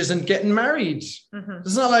marriage isn't getting married.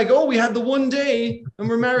 It's not like, oh, we had the one day and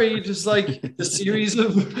we're married. It's like a series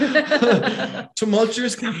of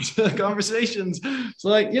tumultuous conversations. So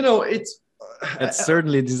like, you know, it's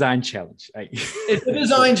certainly a design challenge. It's a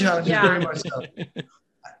design challenge, very much so.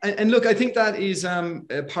 And look, I think that is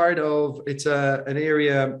a part of, it's an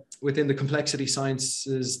area within the complexity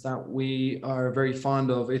sciences that we are very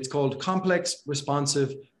fond of. It's called complex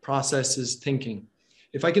responsive processes thinking.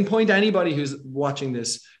 If I can point anybody who's watching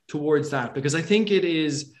this towards that, because I think it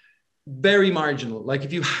is very marginal. Like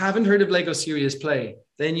if you haven't heard of Lego Serious Play,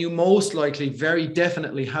 then you most likely, very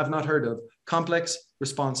definitely have not heard of complex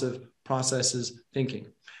responsive processes thinking.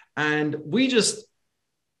 And we're just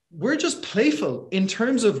playful in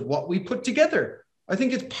terms of what we put together. I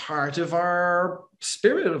think it's part of our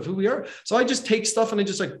spirit of who we are. So I just take stuff and I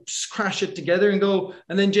just like crash it together and go,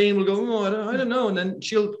 and then Jane will go, oh, I don't know. And then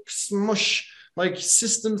she'll smush like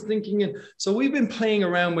systems thinking. And so we've been playing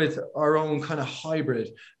around with our own kind of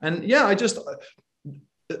hybrid. And yeah, I just,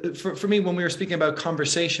 for me, when we were speaking about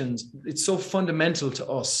conversations, it's so fundamental to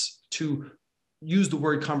us to use the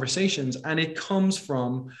word conversations, and it comes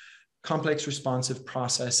from complex responsive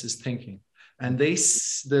processes thinking. And the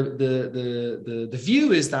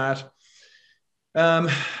view is that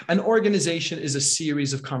an organization is a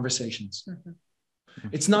series of conversations.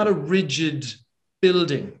 It's not a rigid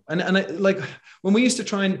building. And I, like when we used to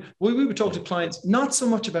try and we would talk to clients, not so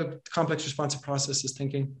much about complex responsive processes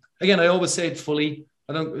thinking. Again, I always say it fully.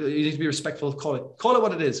 You need to be respectful. Call it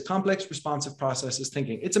what it is. Complex responsive processes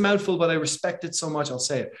thinking. It's a mouthful, but I respect it so much. I'll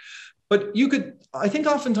say it. But I think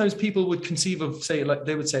oftentimes people would conceive of, say, like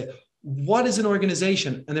they would say, what is an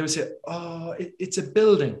organization? And they would say, oh, it's a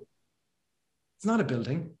building. It's not a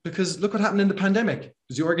building, because look what happened in the pandemic.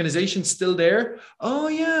 Is the organization still there? Oh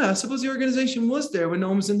yeah, I suppose the organization was there when no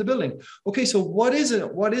one was in the building. Okay, so what is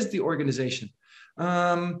it? What is the organization?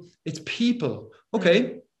 It's people.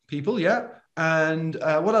 Okay, people, yeah. And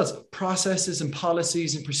what else? Processes and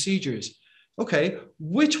policies and procedures. Okay,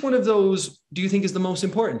 which one of those do you think is the most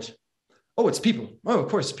important? Oh, it's people. Oh, of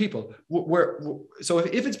course, people. So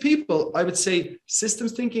if it's people, I would say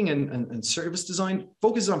systems thinking and service design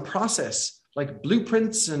focuses on process, like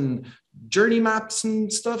blueprints and journey maps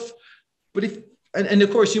and stuff. But and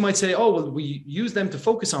of course, you might say, oh, well, we use them to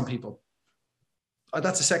focus on people.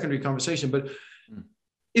 That's a secondary conversation. But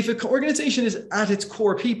if an organization is at its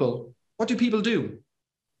core people, what do people do?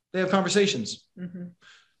 They have conversations.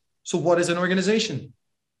 So what is an organization?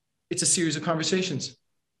 It's a series of conversations.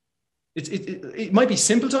 It might be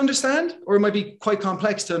simple to understand, or it might be quite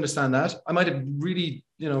complex to understand that. I might have really,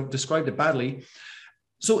 described it badly.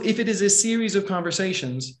 So if it is a series of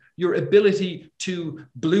conversations, your ability to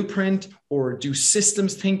blueprint or do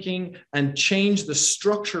systems thinking and change the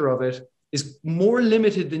structure of it is more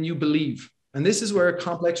limited than you believe. And this is where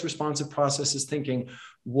complex responsive processes thinking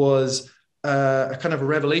was a kind of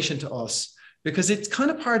a revelation to us, because it's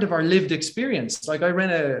kind of part of our lived experience. Like I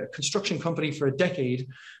ran a construction company for a decade,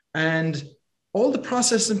 and all the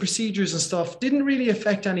processes and procedures and stuff didn't really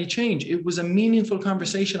affect any change. It was a meaningful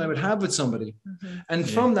conversation I would have with somebody. And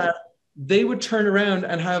from that, they would turn around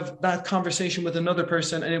and have that conversation with another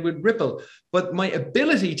person, and it would ripple. But my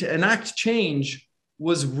ability to enact change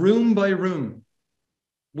was room by room.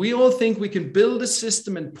 We all think we can build a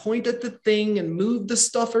system and point at the thing and move the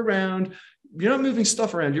stuff around. You're not moving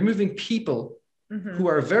stuff around. You're moving people who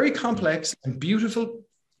are very complex and beautiful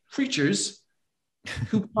creatures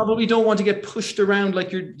who probably don't want to get pushed around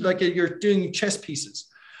like you're doing chess pieces.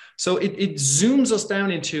 So it zooms us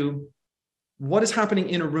down into what is happening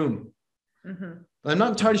in a room. I'm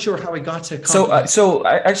not entirely sure how I got to. So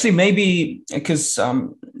I actually, maybe because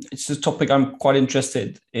it's a topic I'm quite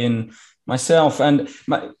interested in myself, and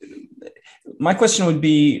my question would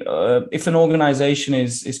be, if an organization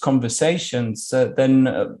is conversations, then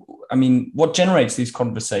what generates these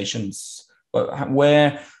conversations?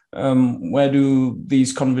 Where do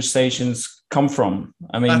these conversations come from?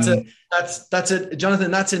 I mean, that's it,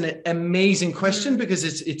 Jonathan. That's an amazing question, because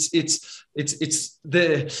so it's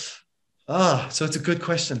a good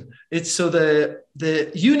question. It's so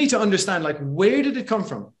you need to understand, like, where did it come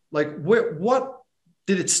from? Like, what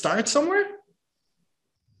did it start somewhere?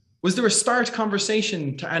 Was there a start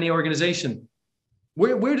conversation to any organization?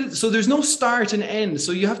 So there's no start and end.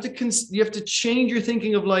 So you have to change your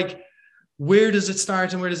thinking of like, where does it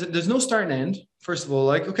start and there's no start and end. First of all,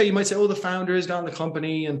 like, okay, you might say, oh, the founder has gotten the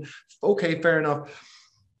company, and okay, fair enough.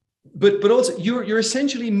 But also you're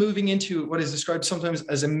essentially moving into what is described sometimes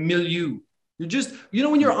as a milieu. You're just,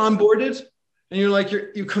 when you're onboarded and you're like,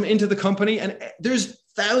 you come into the company and there's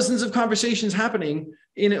thousands of conversations happening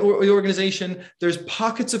in the organization. There's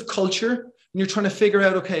pockets of culture and you're trying to figure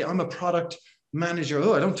out, okay, I'm a product manager.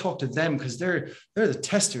 Oh, I don't talk to them because they're the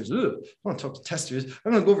testers. Ugh, I don't talk to testers.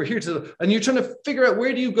 I'm going to go over here and you're trying to figure out,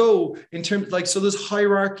 where do you go in terms, like, so there's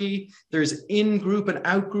hierarchy, there's in-group and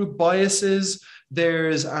out-group biases,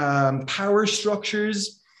 there's power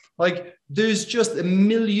structures, like there's just a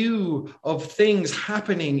milieu of things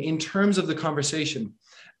happening in terms of the conversation.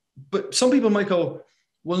 But some people might go,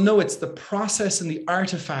 well, no, it's the process and the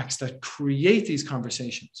artifacts that create these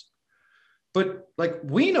conversations. But like,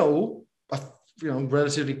 we know a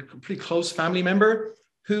relatively pretty close family member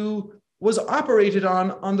who was operated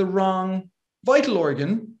on the wrong vital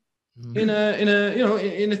organ in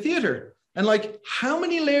a theater. And like, how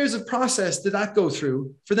many layers of process did that go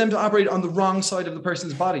through for them to operate on the wrong side of the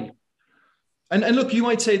person's body? And look, you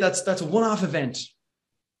might say that's a one-off event,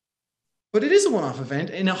 but it is a one-off event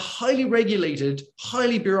in a highly regulated,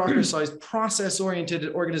 highly bureaucratized,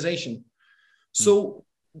 process-oriented organization. So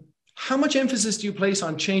how much emphasis do you place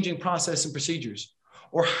on changing process and procedures?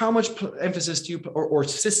 Or how much emphasis do you, or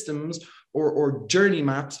systems or journey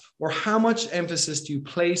maps, or how much emphasis do you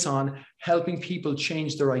place on helping people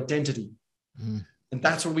change their identity? And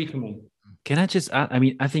that's where we come in. Can I just add, I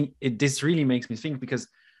mean, I think this really makes me think, because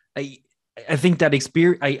I think that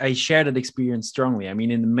experience, I share that experience strongly. I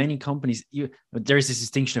mean, in many companies, there is this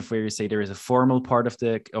distinction of where you say there is a formal part of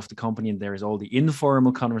the company and there is all the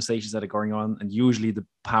informal conversations that are going on. And usually the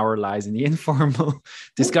power lies in the informal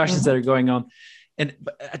discussions that are going on. And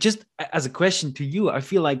just as a question to you, I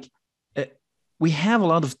feel like we have a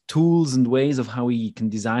lot of tools and ways of how we can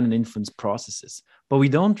design and influence processes, but we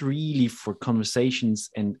don't really for conversations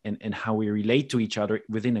and how we relate to each other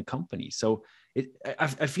within a company. So I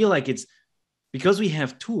feel like it's because we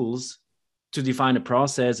have tools to define a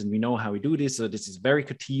process and we know how we do this. So this is very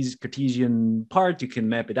Cartesian part. You can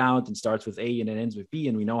map it out and starts with A and it ends with B,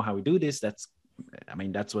 and we know how we do this. That's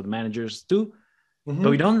what managers do. But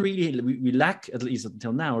we don't really, we lack, at least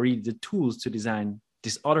until now, really the tools to design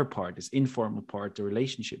this other part, this informal part, the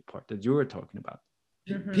relationship part that you were talking about.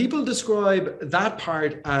 People describe that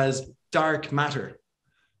part as dark matter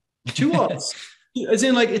to us. As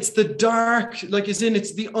in, like, it's the dark, like, as in,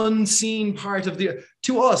 it's the unseen part of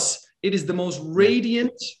to us, it is the most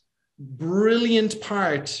radiant, brilliant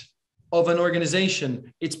part of an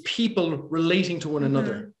organization. It's people relating to one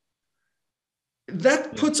another.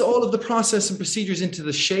 That puts all of the process and procedures into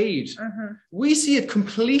the shade. We see it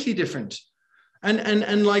completely different.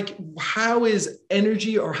 And like, how is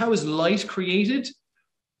energy or how is light created?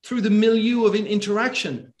 Through the milieu of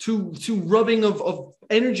interaction, to rubbing of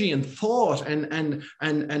energy and thought and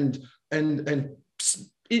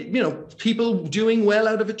people doing well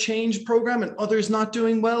out of a change program and others not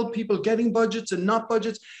doing well, people getting budgets and not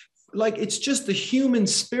budgets. Like, it's just the human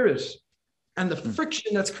spirit and the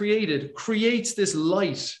friction that's creates this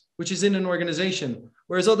light, which is in an organization.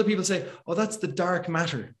 Whereas other people say, oh, that's the dark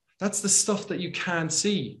matter. That's the stuff that you can't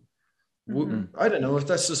see. I don't know if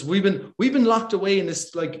that's just, we've been locked away in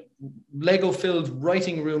this like Lego filled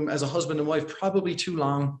writing room as a husband and wife probably too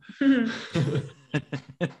long.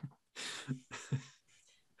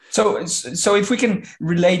 So if we can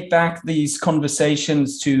relate back these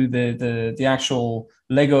conversations to the actual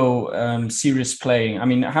Lego serious playing, I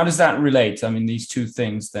mean, how does that relate? I mean, these two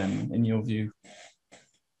things then, in your view?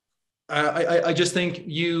 I just think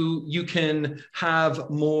you can have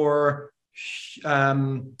more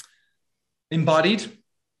embodied.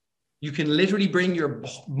 You can literally bring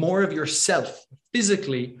more of yourself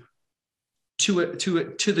physically to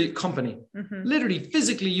the company. Literally,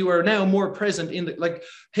 physically, you are now more present in like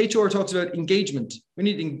HR talks about engagement. We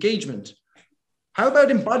need engagement. How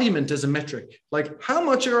about embodiment as a metric? Like, how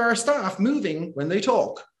much are our staff moving when they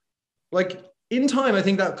talk? Like, in time, I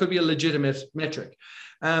think that could be a legitimate metric.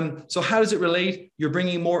 So how does it relate? You're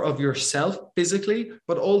bringing more of yourself physically,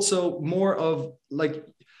 but also more of like,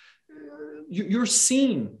 you're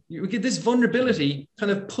seen. You get this vulnerability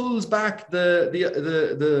kind of pulls back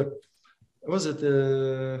the what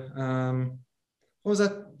was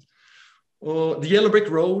that? Oh, the yellow brick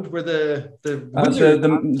road where the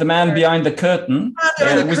man behind the curtain,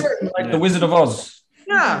 the Wizard of Oz.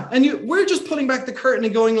 Yeah, and we're just pulling back the curtain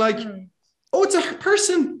and going like, oh, it's a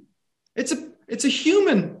person. It's a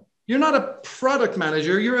human. You're not a product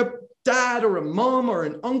manager. You're dad or a mom or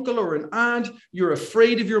an uncle or an aunt. You're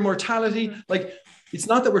afraid of your mortality. Like, it's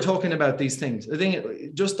not that we're talking about these things. I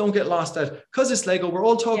think just don't get lost at, because it's Lego, we're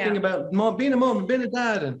all talking about being a mom and being a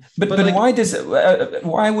dad. And but like,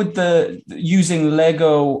 why would using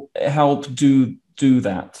Lego help do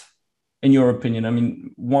that, in your opinion? I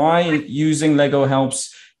mean, why using Lego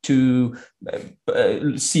helps to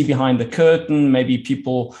see behind the curtain, maybe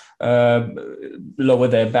people lower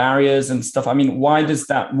their barriers and stuff. I mean, why does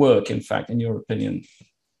that work, in fact, in your opinion?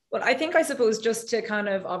 Well, I suppose just to kind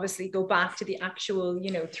of obviously go back to the actual,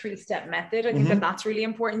 3-step method, I think that's really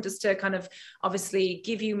important, just to kind of obviously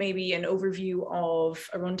give you maybe an overview of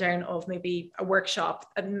a rundown of maybe a workshop,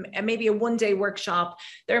 and maybe a one-day workshop.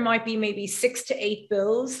 There might be maybe 6 to 8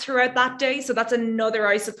 builds throughout that day. So that's another,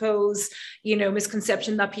 I suppose,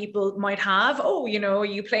 misconception that people might have. Oh, are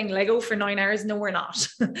you playing Lego for 9 hours? No, we're not.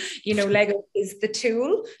 Lego is the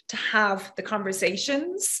tool to have the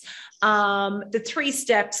conversations. The 3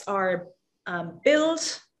 steps are build,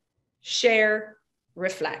 share,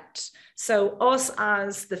 reflect. So us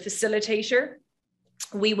as the facilitator,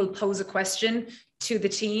 we will pose a question to the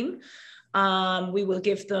team. We will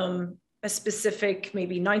give them a specific,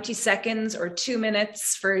 maybe 90 seconds or 2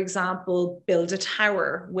 minutes, for example, build a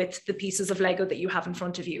tower with the pieces of Lego that you have in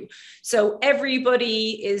front of you. So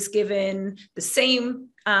everybody is given the same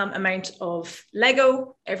amount of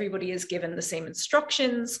Lego, everybody is given the same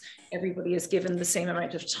instructions, everybody is given the same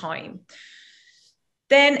amount of time.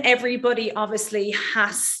 Then everybody obviously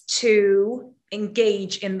has to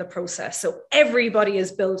engage in the process. So everybody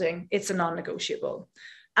is building, it's a non-negotiable.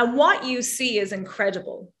 And what you see is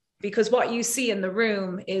incredible, because what you see in the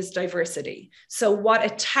room is diversity. So what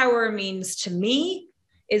a tower means to me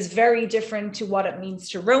is very different to what it means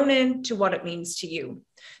to Ronan, to what it means to you.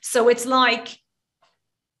 So it's like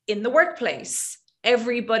in the workplace,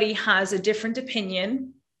 everybody has a different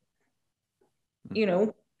opinion.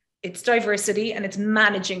 It's diversity, and it's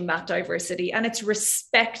managing that diversity, and it's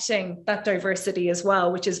respecting that diversity as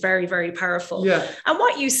well, which is very, very powerful. Yeah. And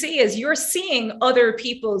what you see is you're seeing other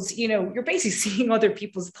people's, you're basically seeing other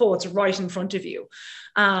people's thoughts right in front of you.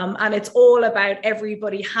 And it's all about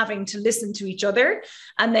everybody having to listen to each other,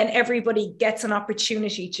 and then everybody gets an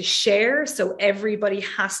opportunity to share. So everybody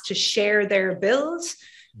has to share their build.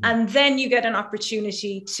 And then you get an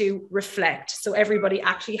opportunity to reflect. So everybody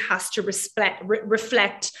actually has to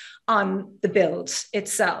reflect on the build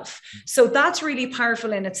itself. So that's really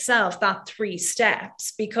powerful in itself, that 3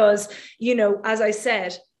 steps, because, as I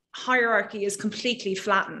said, hierarchy is completely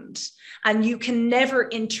flattened, and you can never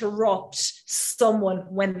interrupt someone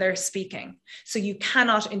when they're speaking. So you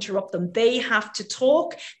cannot interrupt them. They have to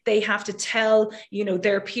talk. They have to tell,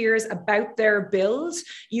 their peers about their build.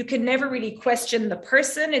 You can never really question the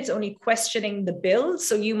person. It's only questioning the build.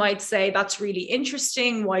 So you might say, that's really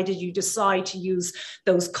interesting. Why did you decide to use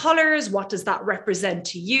those colors? What does that represent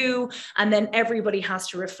to you? And then everybody has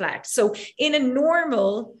to reflect. So in a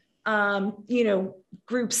normal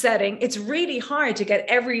group setting, it's really hard to get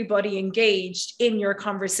everybody engaged in your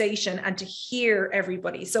conversation and to hear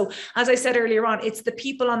everybody. So as I said earlier on, it's the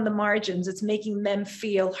people on the margins, it's making them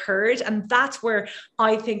feel heard. And that's where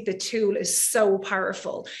I think the tool is so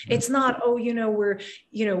powerful. It's not,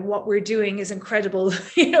 what we're doing is incredible.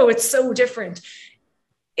 It's so different.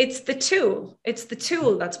 It's the tool. It's the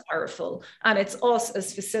tool that's powerful. And it's us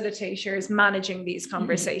as facilitators managing these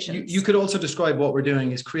conversations. You could also describe what we're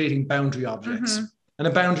doing as creating boundary objects. And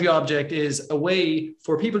a boundary object is a way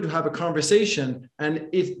for people to have a conversation. And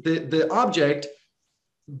if the object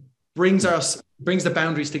brings the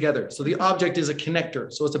boundaries together. So the object is a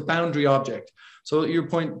connector. So it's a boundary object. So your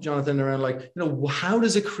point, Jonathan, around how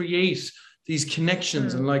does it create these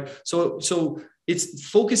connections? And so it's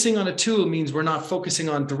focusing on a tool means we're not focusing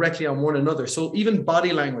directly on one another. So even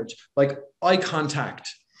body language, like eye contact,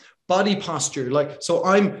 body posture,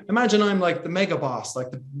 imagine I'm like the mega boss, like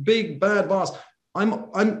the big bad boss.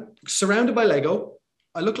 I'm surrounded by Lego.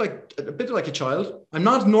 I look like a bit like a child. I'm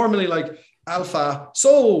not normally like alpha.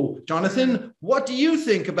 So Jonathan, what do you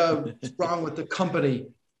think about what's wrong with the company?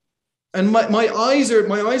 And my eyes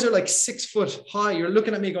are like 6 foot high. You're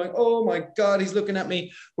looking at me going, oh my God, he's looking at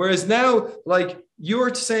me. Whereas now, like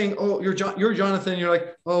you're saying, oh, you're Jonathan. You're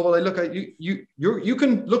like, oh, well, I look at you. You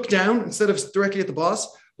can look down instead of directly at the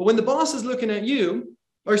boss. But when the boss is looking at you,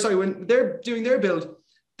 when they're doing their build,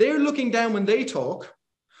 they're looking down when they talk.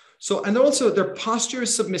 So, and also their posture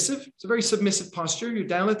is submissive. It's a very submissive posture. You're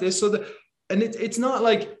down like this. And it's not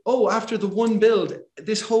like, after the one build,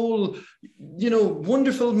 this whole,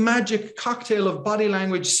 wonderful magic cocktail of body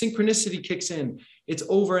language synchronicity kicks in. It's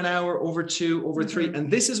over an hour, over 2, over 3. And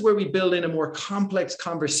this is where we build in a more complex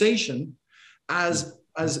conversation as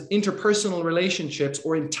as interpersonal relationships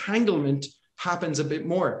or entanglement happens a bit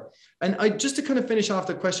more. And just to kind of finish off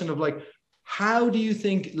the question of like, how do you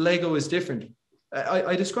think Lego is different?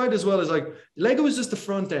 I described it as well as like, Lego is just the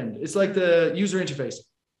front end. It's like the user interface.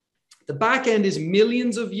 The back end is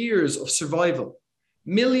millions of years of survival,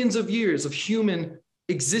 millions of years of human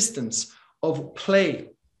existence, of play.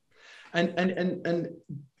 And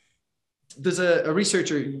there's a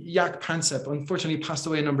researcher, Jaak Pansep, unfortunately passed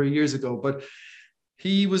away a number of years ago, but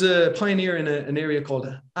he was a pioneer in an area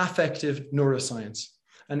called affective neuroscience.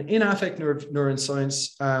 And in affective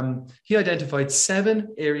neuroscience, he identified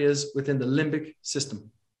 7 areas within the limbic system.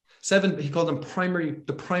 7, he called them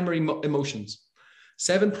the primary emotions.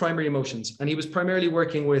 7 primary emotions. And he was primarily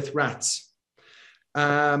working with rats.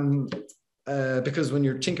 Because when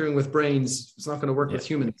you're tinkering with brains, it's not going to work with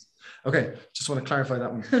humans. Okay, just want to clarify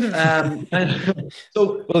that one.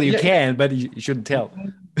 Well, you can, but you shouldn't tell.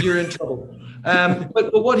 You're in trouble.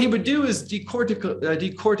 But what he would do is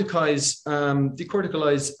decorticalize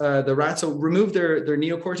the rat, so remove their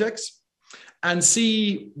neocortex, and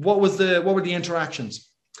see what were the interactions.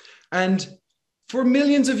 And for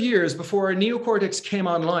millions of years before our neocortex came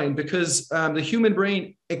online, because the human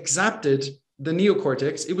brain exapted the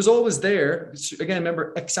neocortex, it was always there. Again,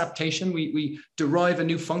 remember exaptation, we derive a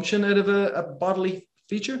new function out of a bodily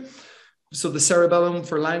feature. So the cerebellum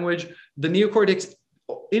for language, the neocortex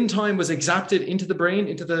in time was exapted into the brain,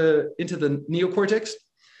 into the neocortex.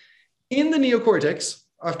 In the neocortex,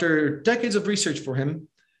 after decades of research for him,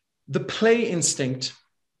 the play instinct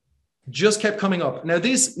just kept coming up. Now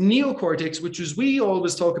this neocortex, which is, we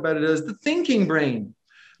always talk about it as the thinking brain,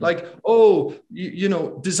 like, oh,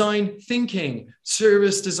 design thinking,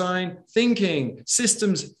 service design thinking,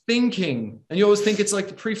 systems thinking. And you always think it's like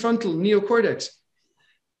the prefrontal neocortex.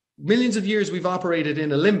 Millions of years we've operated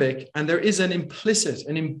in a limbic, and there is an implicit,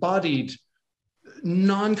 an embodied,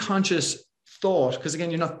 non-conscious thought, because again,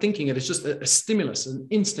 you're not thinking it, it's just a stimulus, an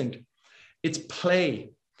instinct. It's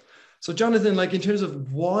play. So Jonathan, like in terms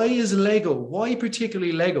of why is Lego, why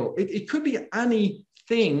particularly Lego? It could be any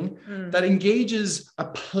thing that engages a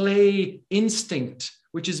play instinct,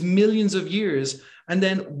 which is millions of years. And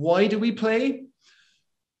then why do we play?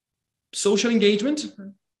 Social engagement,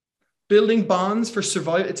 building bonds for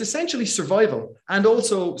survival. It's essentially survival, and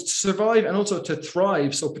also survive and also to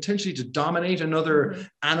thrive. So potentially to dominate another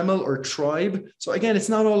animal or tribe. So again, it's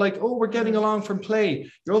not all like, oh, we're getting along from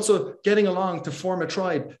play. You're also getting along to form a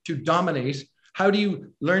tribe, to dominate. How do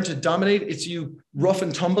you learn to dominate? It's you rough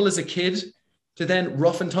and tumble as a kid, to then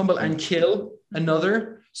rough and tumble and kill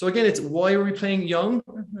another. So again, it's why are we playing young,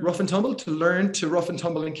 rough and tumble? To learn to rough and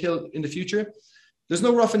tumble and kill in the future. There's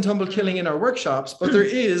no rough and tumble killing in our workshops, but there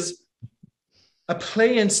is a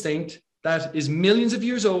play instinct that is millions of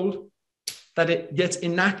years old, that it gets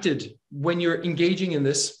enacted when you're engaging in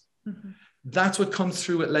this. That's what comes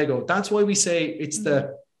through at Lego. That's why we say it's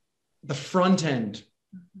the front end.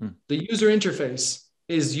 The user interface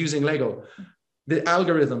is using Lego. The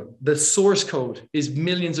algorithm, the source code is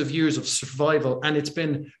millions of years of survival, and it's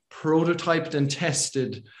been prototyped and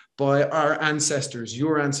tested by our ancestors,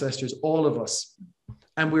 your ancestors, all of us.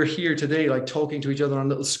 And we're here today, like talking to each other on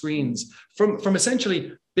little screens from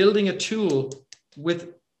essentially building a tool with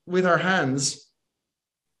our hands.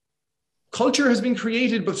 Culture has been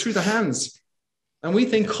created, but through the hands. And we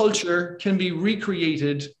think culture can be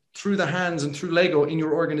recreated through the hands and through Lego in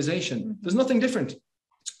your organization. There's nothing different.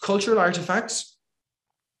 It's cultural artifacts,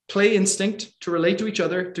 play instinct to relate to each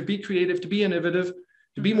other, to be creative, to be innovative,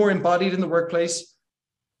 to be more embodied in the workplace.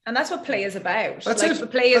 And that's what play is about. That's like,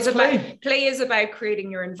 it. Play is about creating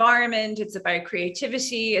your environment. It's about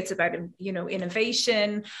creativity. It's about,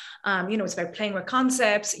 innovation. It's about playing with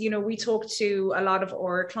concepts. We talk to a lot of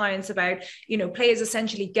our clients about, play is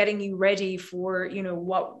essentially getting you ready for,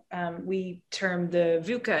 what we term the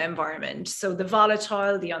VUCA environment. So the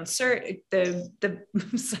volatile, the uncertain, the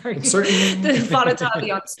volatile,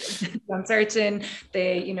 the uncertain,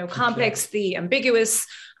 the, complex, the ambiguous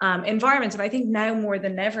environment. And I think now more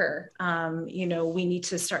than ever, we need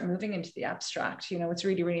to start moving into the abstract. It's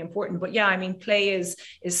really, really important. But yeah, I mean, play is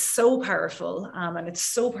so powerful, and it's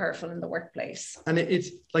so powerful in the workplace. And it's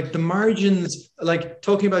like the margins, like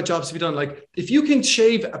talking about jobs to be done, like if you can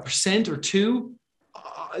shave 1% or 2%,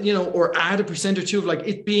 or add 1% or 2% of like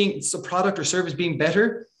it being, it's a product or service being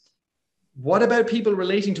better. What about people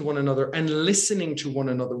relating to one another and listening to one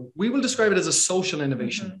another? We will describe it as a social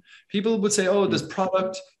innovation. People would say, oh, there's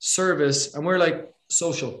product, service, and we're like,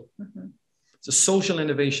 social. It's a social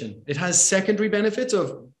innovation. It has secondary benefits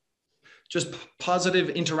of just positive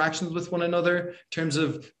interactions with one another in terms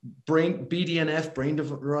of BDNF,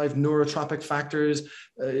 brain-derived neurotropic factors,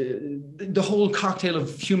 the whole cocktail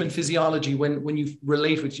of human physiology when you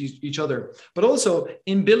relate with each other. But also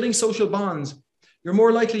in building social bonds, you're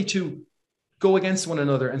more likely to go against one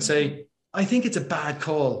another and say, I think it's a bad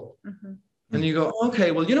call. Mm-hmm. And you go,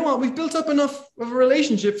 okay, well, you know what? We've built up enough of a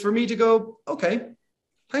relationship for me to go, okay,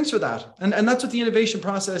 thanks for that. And that's what the innovation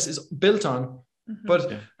process is built on. Mm-hmm.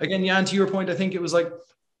 But again, Jan, to your point, I think it was like,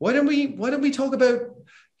 why don't we talk about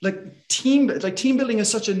like team building is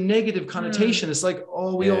such a negative connotation. It's like,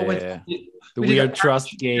 oh, we all went the weird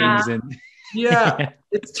trust games and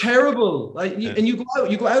it's terrible. Like, and you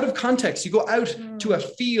go out of context. You go out to a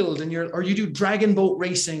field and you do dragon boat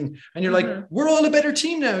racing and you're like, we're all a better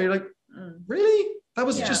team now. You're like, really? That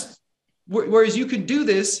was just, whereas you could do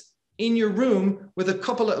this in your room with a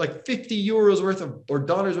couple of like 50 euros worth of or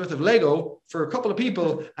dollars worth of Lego for a couple of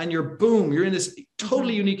people, and you're in this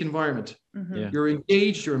totally unique environment. Mm-hmm. You're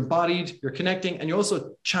engaged, you're embodied, you're connecting, and you're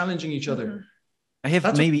also challenging each other. I have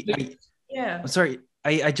sorry.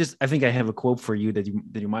 I think I have a quote for you that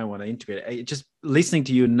you might want to integrate. Just listening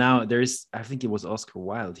to you now, I think it was Oscar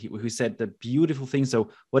Wilde who said the beautiful thing. So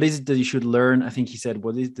what is it that you should learn? I think he said,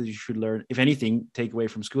 what is it that you should learn? If anything, take away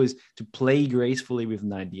from school is to play gracefully with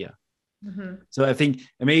an idea. Mm-hmm. So I think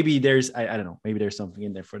maybe there's, I don't know, maybe there's something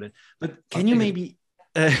in there for that. But can you maybe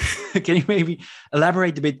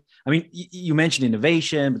elaborate a bit? I mean, you mentioned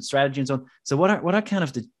innovation, but strategy and so on. So what are kind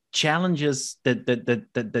of the challenges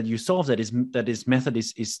that you solve that is method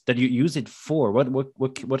is that you use it for? What are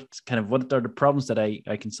the problems that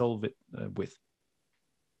I can solve it with?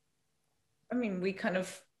 I mean, we kind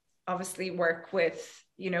of obviously work with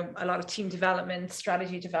a lot of team development,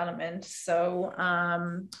 strategy development. So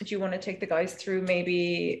do you want to take the guys through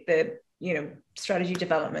maybe the strategy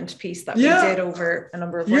development piece that we did over a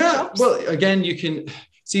number of workshops? Well, again, you can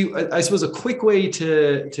see, I suppose a quick way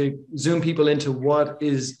to zoom people into what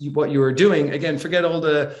you are doing. Again, forget all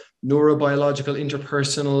the neurobiological,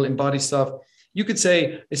 interpersonal, embodied stuff. You could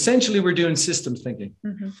say, essentially, we're doing systems thinking.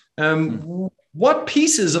 Mm-hmm. What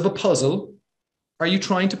pieces of a puzzle are you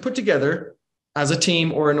trying to put together as a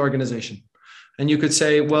team or an organization? And you could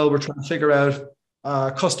say, well, we're trying to figure out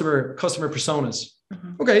customer personas.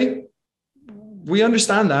 Mm-hmm. Okay, we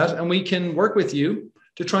understand that, and we can work with you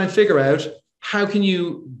to try and figure out how can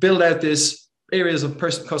you build out this areas of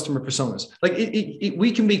customer personas. Like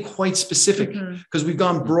we can be quite specific because we've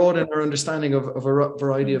gone broad in our understanding of a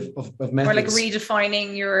variety of methods. Or like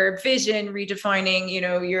redefining your vision, redefining,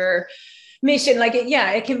 your mission. Like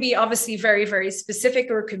it can be obviously very, very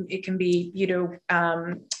specific, or it can be,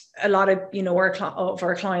 a lot of,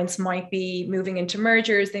 our clients might be moving into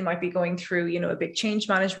mergers. They might be going through, a big change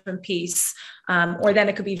management piece. Or then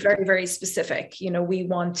it could be very, very specific. We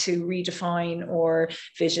want to redefine our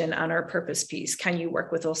vision and our purpose piece. Can you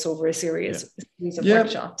work with us over a series of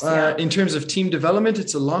workshops? In terms of team development,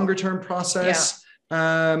 it's a longer term process.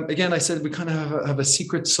 Again, I said we kind of have a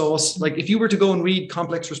secret sauce. Like if you were to go and read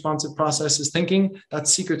Complex Responsive Processes Thinking, that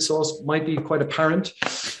secret sauce might be quite apparent.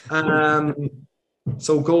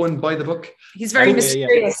 So go and buy the book. He's very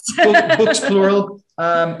mysterious. Books plural.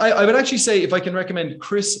 I would actually say, if I can recommend,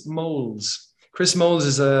 Chris Moles. Chris Moles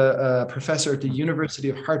is a professor at the University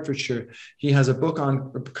of Hertfordshire. He has a book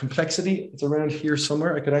on complexity. It's around here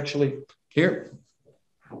somewhere. I could actually, here.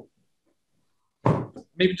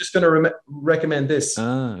 Maybe just going to recommend this.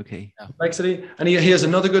 Okay. Complexity. And he has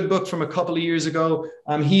another good book from a couple of years ago.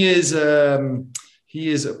 He is a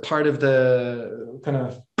part of the kind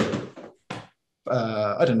of,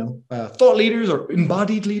 thought leaders or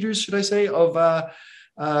embodied leaders, should I say, of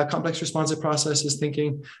complex responsive processes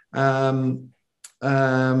thinking. How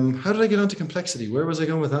did I get onto complexity? Where was I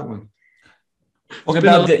going with that one? Talk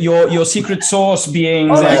about your secret sauce being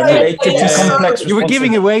related to complex. You were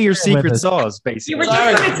giving away your secret sauce, basically. You were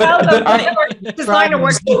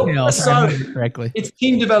correctly. It's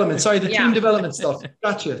team development. Sorry, team development stuff.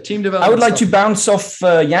 Gotcha. Team development. I would like to bounce off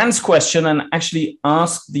Jan's question and actually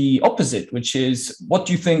ask the opposite, which is, what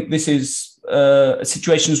do you think this is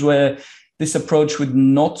situations where this approach would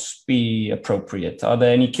not be appropriate? Are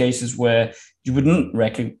there any cases where you wouldn't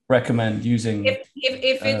recommend using if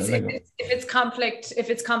it's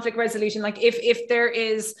conflict resolution, like if there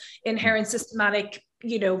is inherent systematic,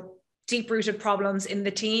 deep-rooted problems in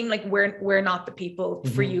the team, like we're not the people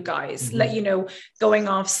for you guys. Going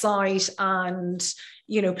off site and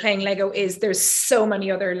playing Lego there's so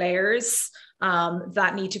many other layers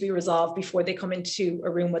that need to be resolved before they come into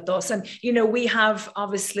a room with us. And we have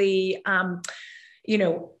obviously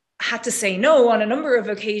had to say no on a number of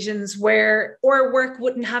occasions where our work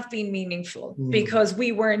wouldn't have been meaningful because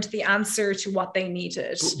we weren't the answer to what they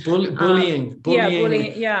needed. Bullying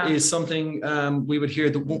is something we would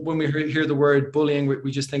hear when we hear the word bullying,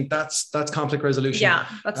 we just think that's conflict resolution. Yeah,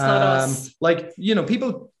 that's not us. Like,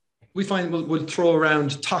 people we find will throw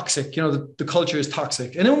around toxic, the culture is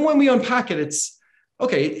toxic. And then when we unpack it, it's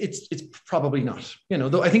okay, it's probably not,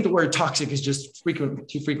 though I think the word toxic is just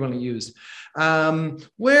too frequently used.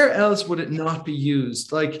 Where else would it not be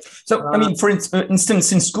used? Like, so, I mean, for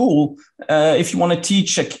instance, in school, if you want to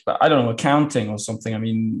teach, I don't know, accounting or something, I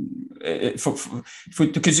mean,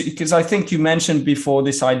 because I think you mentioned before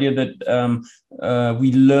this idea that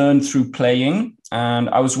we learn through playing. And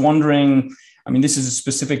I was wondering, I mean, this is a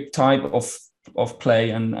specific type of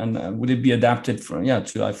play, and would it be adapted to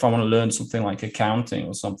if I want to learn something like accounting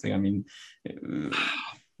or something? I mean,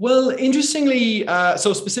 well, interestingly,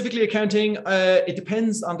 so specifically accounting, it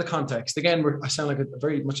depends on the context. Again, I sound like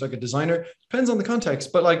very much like a designer. Depends on the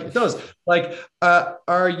context, but like it does. Like,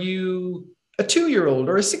 are you a 2-year-old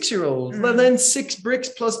or a 6-year-old? Well, then 6 bricks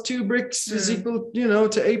plus 2 bricks is equal,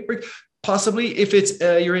 to 8 bricks. Possibly, if it's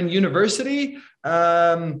you're in university.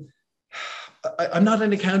 I'm not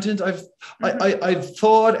an accountant. I've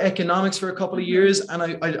thought economics for a couple of years, and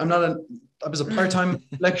I was a part-time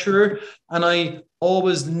lecturer, and I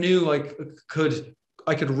always knew I could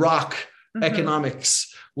rock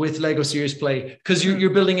economics with Lego Serious Play, because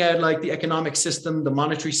you're building out like the economic system, the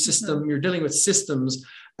monetary system. You're dealing with systems.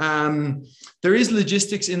 There is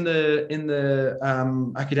logistics in the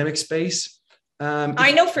academic space.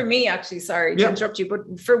 I know for me, actually, sorry to interrupt you,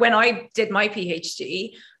 but for when I did my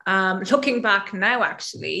PhD, looking back now,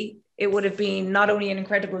 actually, it would have been not only an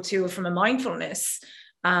incredible tool from a mindfulness,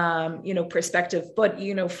 perspective, but,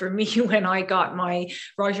 for me, when I got my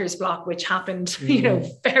writer's block, which happened,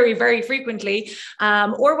 very, very frequently,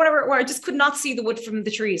 or whatever, where I just could not see the wood from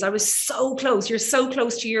the trees. I was so close. You're so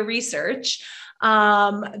close to your research.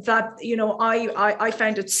 That, I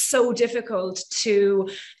found it so difficult to,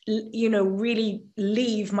 really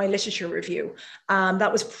leave my literature review.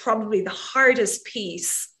 That was probably the hardest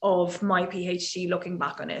piece of my PhD, looking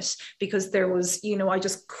back on it, because there was, I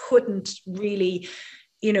just couldn't really,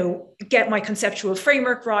 get my conceptual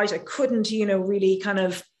framework right. I couldn't, really kind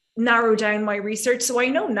of narrow down my research. So I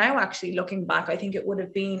know now, actually, looking back, I think it would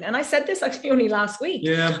have been, and I said this actually only last week,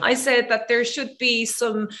 I said that there should be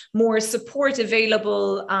some more support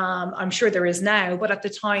available. I'm sure there is now, but at the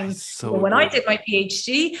time when I did my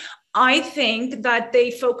PhD, I think that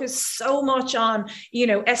they focus so much on,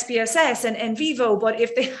 SPSS and NVivo, but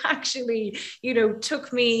if they actually,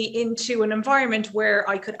 took me into an environment where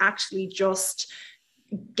I could actually just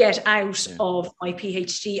get out of my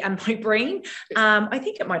PhD and my brain, I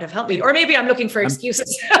think it might have helped me. Or maybe I'm looking for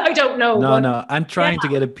excuses. I don't know. No, I'm trying to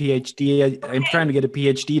get a PhD. I'm trying to get a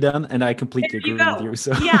PhD done, and I completely agree with you.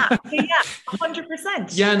 So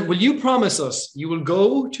 100%. Jan, will you promise us you will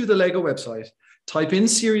go to the Lego website, type in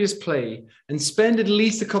Serious Play, and spend at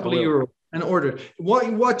least a couple of euros and order?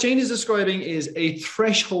 What Jane is describing is a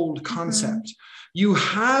threshold concept. You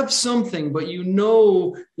have something, but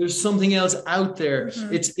there's something else out there.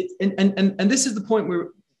 And this is the point where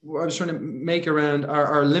I was trying to make around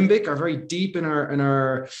our limbic, our very deep in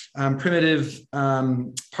our primitive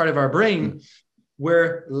part of our brain,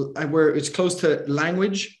 where it's close to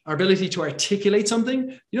language, our ability to articulate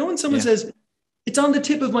something. When someone says, it's on the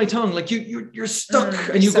tip of my tongue, like you're stuck,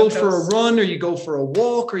 and you go for a run, or you go for a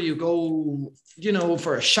walk, or you go,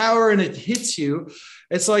 for a shower, and it hits you.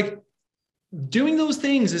 It's like, doing those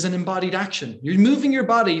things is an embodied action. You're moving your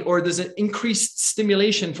body, or there's an increased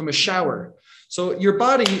stimulation from a shower. So your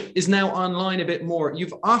body is now online a bit more.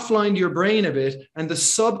 You've offlined your brain a bit, and the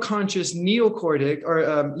subconscious neocortex or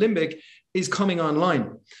limbic is coming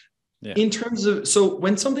online. In terms of, so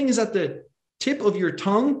when something is at the tip of your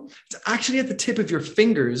tongue, it's actually at the tip of your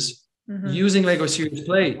fingers using Lego Serious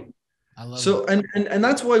Play. I love so, it. And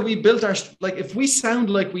that's why we built if we sound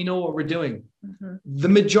like we know what we're doing, the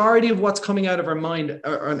majority of what's coming out of our mind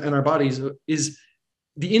and our bodies is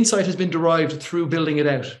the insight has been derived through building it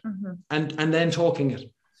out and then talking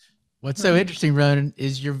it. What's so interesting, Ronan,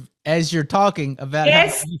 is as you're talking about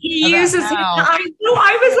he uses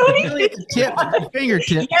I was only tip of your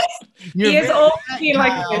fingertip. He is all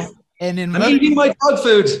like this. And then I'm eating my dog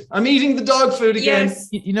food. I'm eating the dog food again. Yes.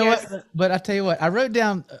 You know what? But I tell you what, I wrote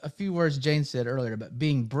down a few words Jane said earlier about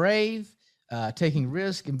being brave, taking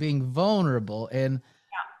risk, and being vulnerable. And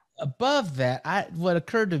above that, what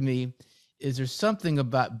occurred to me is there's something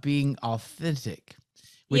about being authentic.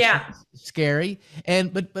 which is scary.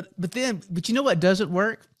 And but you know what doesn't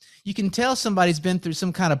work? You can tell somebody's been through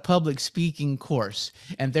some kind of public speaking course,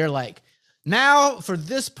 and they're like, now for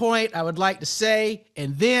this point, I would like to say,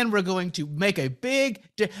 and then we're going to make a big.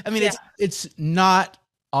 It's not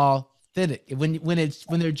authentic when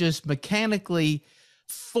they're just mechanically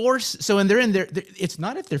forced. So when they're in there, it's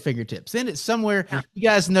not at their fingertips. Then it's somewhere. Yeah. You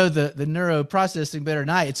guys know the neuro processing better than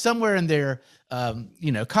I. It's somewhere in their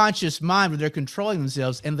conscious mind where they're controlling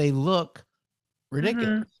themselves, and they look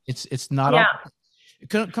ridiculous. It's not. Yeah.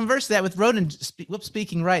 Converse that with Ronan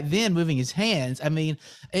speaking right then, moving his hands. I mean,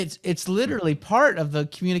 it's literally part of the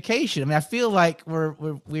communication. I mean, I feel like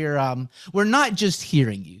we're not just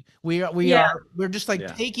hearing you. We're just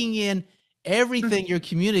like taking in everything you're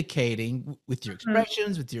communicating with your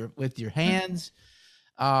expressions, with your hands,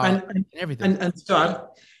 and everything. And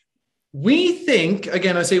Scott, we think,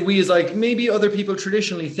 again, I say we as like maybe other people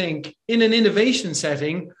traditionally think in an innovation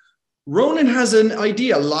setting. Ronan has an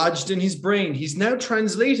idea lodged in his brain. He's now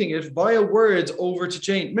translating it via words over to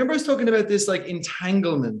Jane. Remember I was talking about this like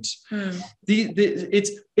entanglement.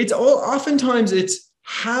 It's all oftentimes it's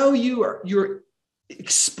how you're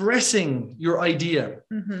expressing your idea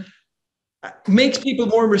makes people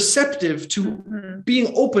more receptive to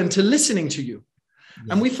being open to listening to you.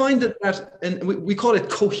 Yeah. And we find that and we call it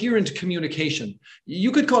coherent communication.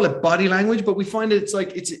 You could call it body language, but we find it's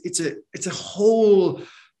like it's a whole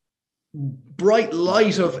bright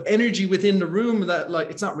light of energy within the room that like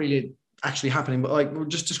it's not really actually happening, but like we're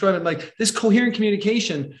just describing like this coherent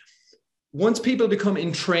communication. Once people become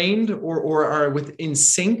entrained or are in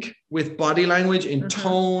sync with body language, in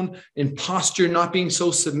tone, in posture, not being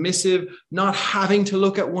so submissive, not having to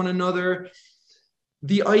look at one another,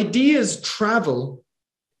 the ideas travel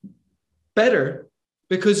better.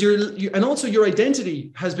 Because and also your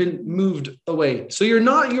identity has been moved away. So you're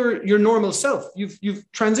not your normal self. You've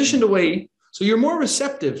transitioned away. So you're more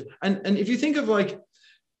receptive. And if you think of like,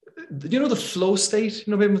 the flow state,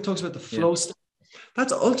 everyone talks about the flow state.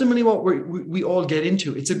 That's ultimately what we all get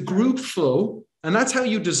into. It's a group flow. And that's how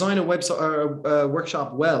you design a website or a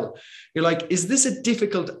workshop well. You're like, is this a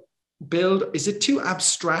difficult build? Is it too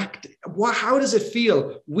abstract? How does it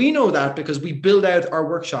feel? We know that because we build out our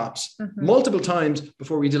workshops multiple times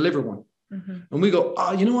before we deliver one. And we go,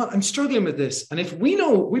 oh, you know what? I'm struggling with this. And if we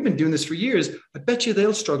know we've been doing this for years, I bet you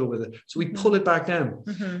they'll struggle with it. So we pull it back down.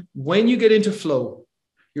 When you get into flow,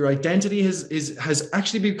 your identity has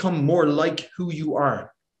actually become more like who you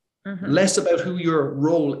are, less about who your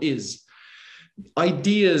role is.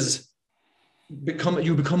 Ideas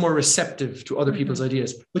you become more receptive to other people's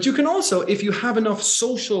ideas. But you can also, if you have enough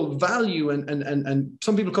social value and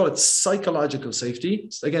some people call it psychological safety.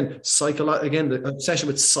 Again, the obsession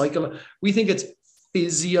with we think it's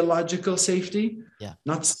physiological safety,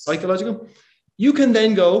 not psychological. You can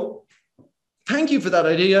then go, thank you for that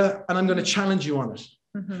idea, and I'm going to challenge you on it.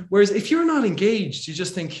 Whereas if you're not engaged, you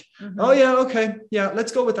just think, oh yeah, okay, yeah,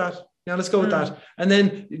 let's go with that. Yeah, let's go with that. And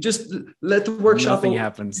then you just let the workshop. Nothing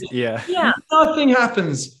happens. Yeah. Nothing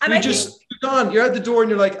happens. And you're gone. You're at the door and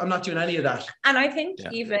you're like, I'm not doing any of that. And I think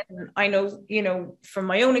even, I know, from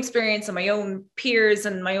my own experience and my own peers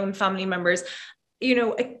and my own family members,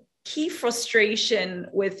 a key frustration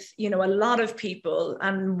with, a lot of people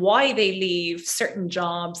and why they leave certain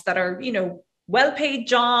jobs that are, well-paid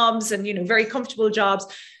jobs and, very comfortable jobs.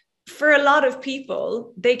 For a lot of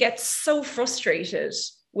people, they get so frustrated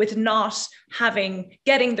with not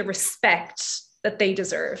getting the respect that they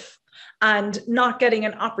deserve and not getting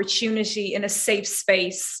an opportunity in a safe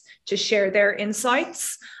space to share their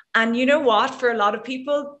insights. And you know what? For a lot of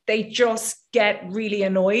people, they just get really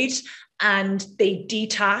annoyed and they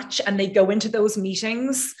detach and they go into those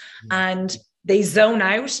meetings and they zone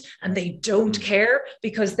out and they don't care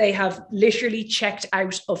because they have literally checked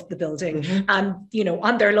out of the building. And,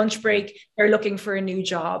 on their lunch break, they're looking for a new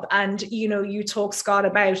job. And, you talk, Scott,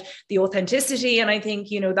 about the authenticity. And I think,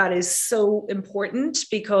 that is so important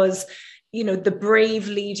because, the brave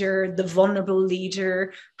leader, the vulnerable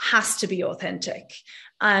leader has to be authentic.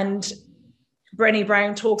 And Brené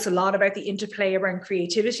Brown talks a lot about the interplay around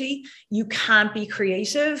creativity. You can't be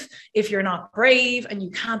creative if you're not brave, and you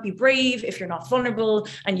can't be brave if you're not vulnerable,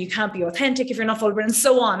 and you can't be authentic if you're not vulnerable, and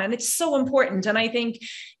so on. And it's so important. And I think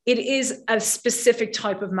it is a specific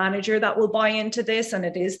type of manager that will buy into this. And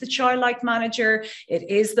it is the childlike manager. It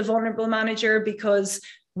is the vulnerable manager, because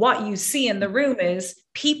what you see in the room is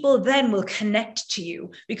people then will connect to you.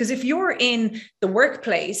 Because if you're in the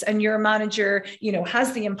workplace and your manager,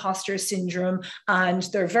 has the imposter syndrome and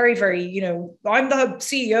they're very, very, I'm the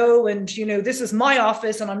CEO and, this is my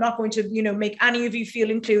office and I'm not going to, make any of you feel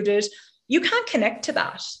included, you can't connect to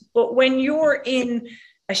that. But when you're in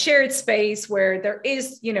a shared space where there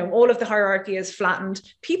is, you know, all of the hierarchy is flattened,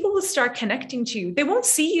 people will start connecting to you. They won't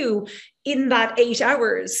see you in that 8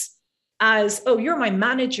 hours as, oh, you're my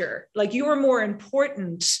manager, like you are more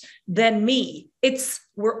important than me. It's,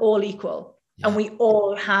 we're all equal. And we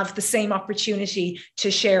all have the same opportunity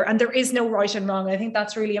to share. And there is no right and wrong. I think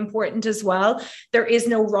that's really important as well. There is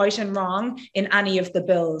no right and wrong in any of the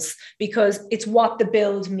builds, because it's what the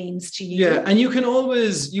build means to you. Yeah. And you can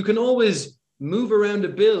always move around a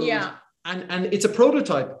build. Yeah. And it's a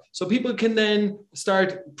prototype. So people can then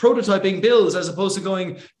start prototyping builds as opposed to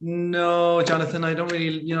going, no, Jonathan, I don't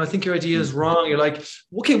really, you know, I think your idea is wrong. You're like,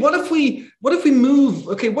 okay, what if we move?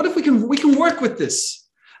 Okay, what if we can work with this?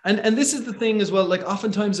 And this is the thing as well, like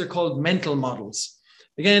oftentimes they're called mental models.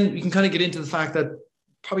 Again, you can kind of get into the fact that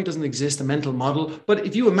probably doesn't exist a mental model, but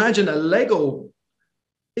if you imagine a Lego,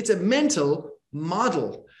 it's a mental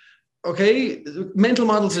model. Okay, mental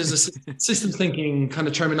models is a systems thinking kind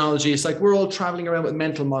of terminology. It's like we're all traveling around with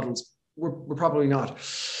mental models. We're probably not.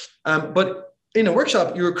 But in a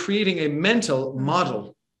workshop, you're creating a mental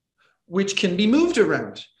model which can be moved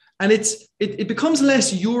around, and it becomes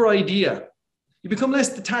less your idea. You become less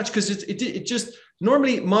detached because it just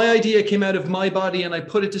normally my idea came out of my body and I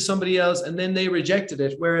put it to somebody else and then they rejected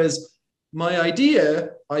it. Whereas my idea,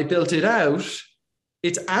 I built it out.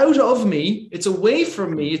 It's out of me. It's away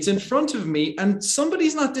from me. It's in front of me, and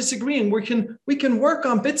somebody's not disagreeing. We can work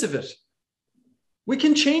on bits of it. We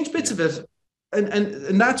can change bits of it,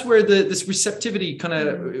 and that's where this receptivity kind of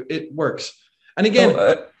it works. And again,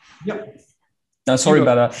 yeah. No, sorry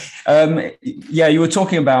about that. You were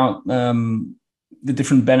talking about the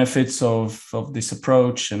different benefits of this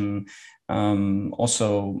approach, and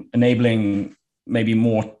also enabling maybe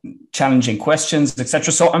more challenging questions,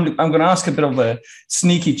 etc. So I'm going to ask a bit of a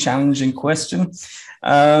sneaky challenging question,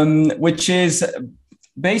 which is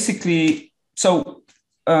basically, so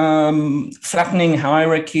flattening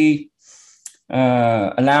hierarchy,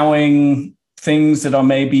 allowing things that are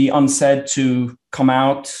maybe unsaid to come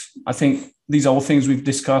out. I think these are all things we've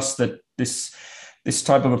discussed that this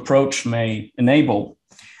type of approach may enable.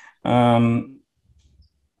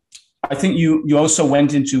 I think you also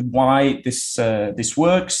went into why this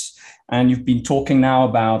works, and you've been talking now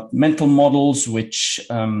about mental models, which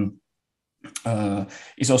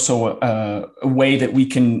is also a way that we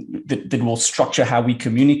can that will structure how we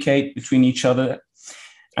communicate between each other.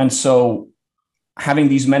 And so having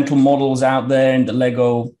these mental models out there in the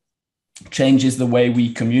Lego changes the way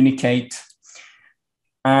we communicate.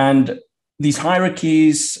 And these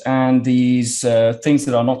hierarchies and these things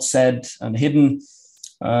that are not said and hidden,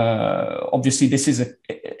 obviously this is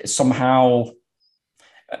somehow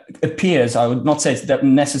appears, I would not say it's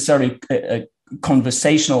necessarily a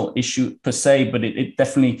conversational issue per se, but it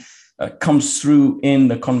definitely comes through in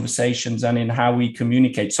the conversations and in how we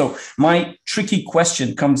communicate. So my tricky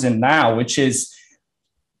question comes in now, which is,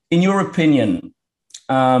 in your opinion,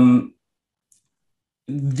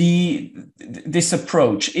 this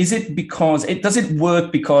approach, does it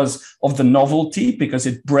work because of the novelty, because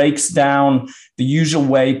it breaks down the usual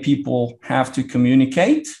way people have to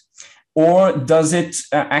communicate, or does it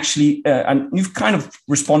actually, and you've kind of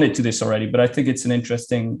responded to this already, but I think it's an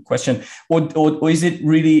interesting question, or is it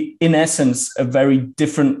really in essence a very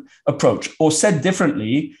different approach? Or said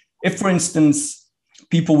differently, if for instance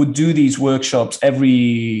people would do these workshops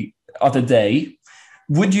every other day,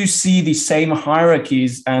 would you see the same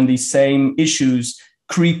hierarchies and the same issues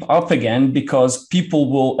creep up again because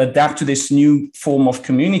people will adapt to this new form of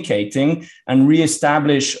communicating and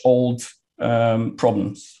reestablish old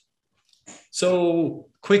problems? So,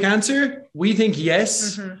 quick answer, we think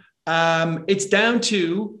yes. Mm-hmm. It's down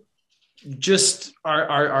to just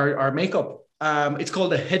our makeup. It's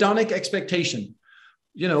called a hedonic expectation.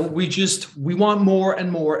 You know, we want more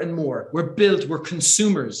and more and more. We're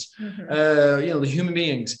consumers, the human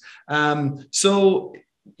beings. So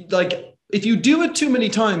like, if you do it too many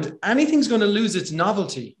times, anything's going to lose its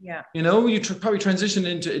novelty. Yeah. You know, you probably transition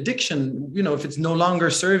into addiction. You know, if it's no longer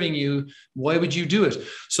serving you, why would you do it?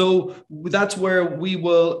 So that's where we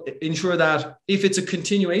will ensure that if it's a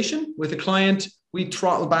continuation with a client, we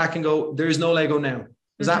throttle back and go, there's no Lego now.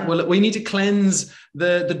 That we need to cleanse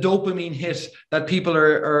the dopamine hit that people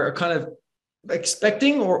are kind of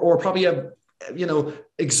expecting, or probably have,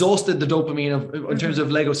 exhausted the dopamine in terms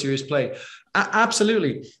of Lego serious play.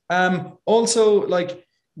 Absolutely. Also, like,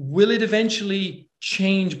 will it eventually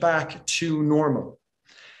change back to normal?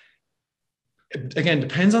 Again,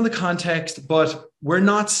 depends on the context, but we're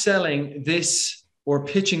not selling this or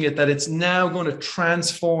pitching it that it's now going to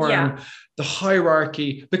transform the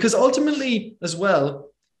hierarchy, because ultimately as well,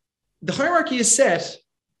 the hierarchy is set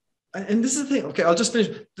and this is the thing. Okay, I'll just finish.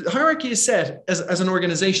 The hierarchy is set as an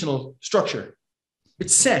organizational structure.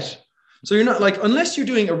 It's set. So you're not like, unless you're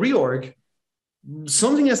doing a reorg,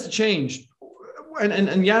 something has to change.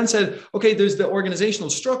 And Jan said, okay, there's the organizational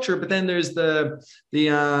structure, but then there's the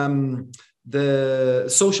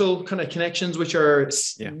social kind of connections, which are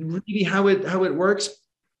really how it works.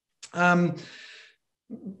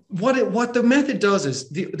 What the method does is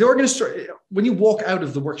the organization, when you walk out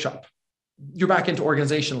of the workshop, you're back into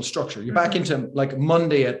organizational structure. You're back into like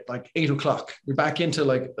Monday at like 8:00. You're back into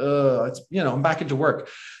like, I'm back into work.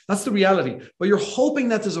 That's the reality. But you're hoping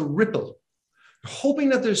that there's a ripple. You're hoping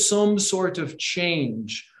that there's some sort of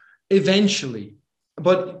change eventually.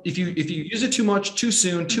 But if you use it too much, too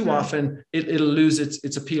soon, too often, it'll lose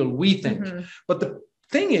its appeal, we think. But the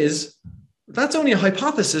thing is, that's only a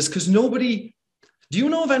hypothesis, because nobody, do you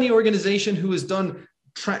know of any organization who has done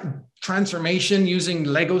transformation using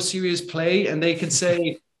Lego Serious Play, and they can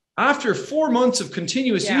say, after 4 months of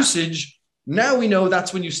continuous usage, now we know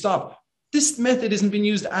that's when you stop? This method isn't being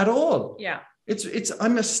used at all. Yeah.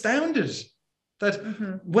 I'm astounded that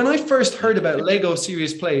when I first heard about Lego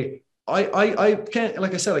Serious Play, I can't,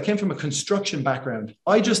 like I said, I came from a construction background.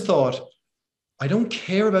 I just thought, I don't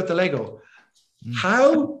care about the Lego.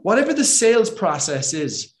 Whatever the sales process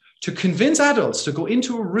is, to convince adults to go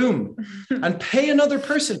into a room and pay another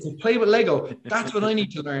person to play with Lego, that's what I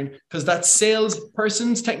need to learn, because that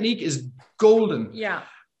salesperson's technique is golden. Yeah.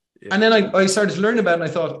 And then I started to learn about it, and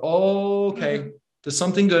I thought, okay, there's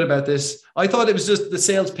something good about this. I thought it was just the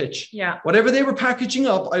sales pitch. Yeah. Whatever they were packaging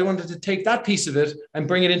up, I wanted to take that piece of it and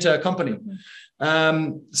bring it into a company.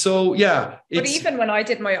 So yeah. But even when I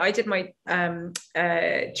did my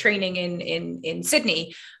training in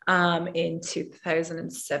Sydney in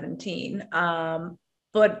 2017,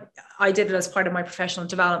 but I did it as part of my professional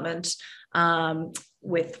development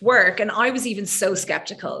with work, and I was even so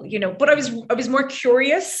skeptical, but I was more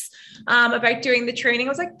curious about doing the training. I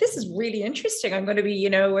was like, this is really interesting. I'm going to be,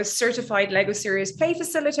 a certified Lego Serious Play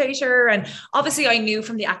facilitator. And obviously I knew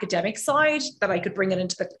from the academic side that I could bring it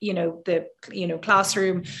into the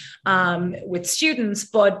classroom with students,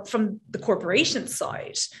 but from the corporation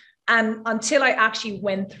side, and until I actually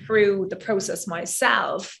went through the process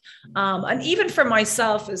myself, and even for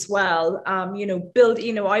myself as well, I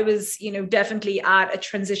was, definitely at a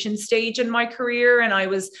transition stage in my career. And I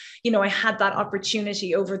was, I had that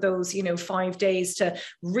opportunity over those, 5 days to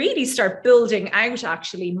really start building out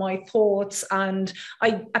actually my thoughts. And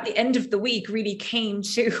I, at the end of the week, really came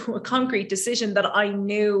to a concrete decision that I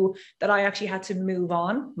knew that I actually had to move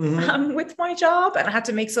on with my job. And I had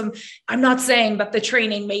to make I'm not saying that the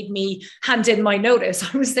training made me hand in my notice.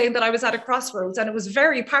 I was saying that I was at a crossroads, and it was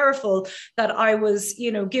very powerful that I was,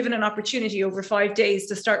 given an opportunity over 5 days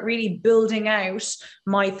to start really building out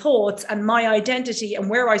my thoughts and my identity, and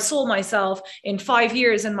where I saw myself in 5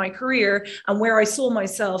 years in my career, and where I saw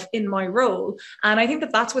myself in my role. And I think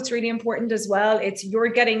that that's what's really important as well. It's you're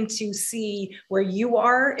getting to see where you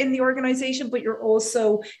are in the organization, but you're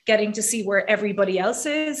also getting to see where everybody else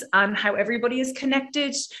is and how everybody is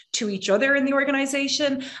connected to each other in the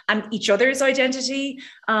organization and each other's identity.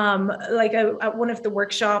 At one of the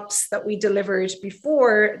workshops that we delivered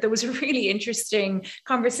before, there was a really interesting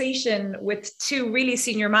conversation with two really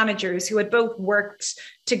senior managers who had both worked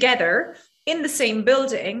together in the same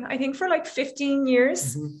building, I think for like 15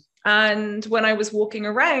 years. And when I was walking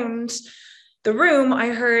around the room, I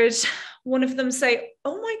heard one of them say,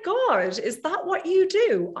 "Oh my God, is that what you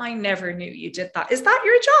do? I never knew you did that. Is that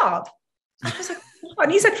your job?" And I was like, "What?"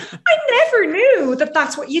 And he said, "I never knew that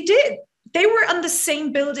that's what you did." They were on the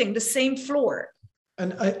same building, the same floor.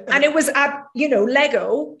 And it was at,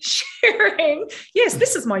 Lego sharing, yes,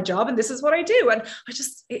 this is my job and this is what I do. And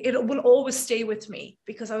it will always stay with me,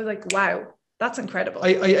 because I was like, wow, that's incredible.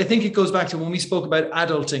 I think it goes back to when we spoke about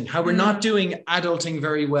adulting, how we're not doing adulting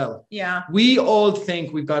very well. Yeah. We all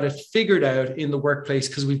think we've got it figured out in the workplace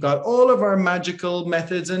because we've got all of our magical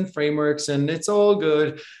methods and frameworks and it's all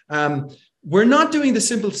good. We're not doing the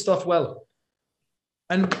simple stuff well.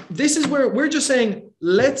 And this is where we're just saying,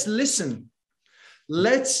 let's listen.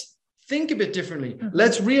 Let's think a bit differently.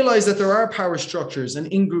 Let's realize that there are power structures and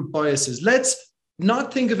in-group biases. Let's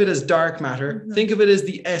not think of it as dark matter. Think of it as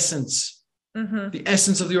the essence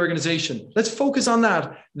of the organization. Let's focus on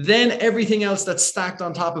that. Then everything else that's stacked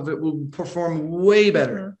on top of it will perform way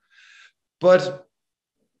better. But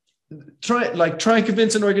try and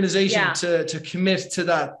convince an organization to commit to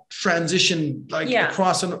that transition,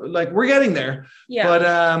 across, we're getting there. Yeah. But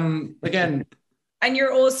again, and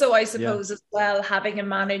you're also, I suppose, as well, having a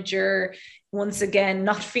manager, once again,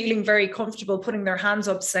 not feeling very comfortable putting their hands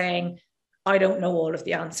up saying, I don't know all of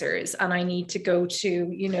the answers, and I need to go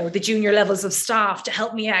to, the junior levels of staff to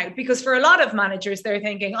help me out. Because for a lot of managers, they're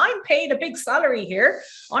thinking, I'm paid a big salary here.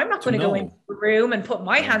 I'm not going to go into the room and put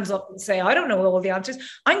my hands up and say, I don't know all the answers.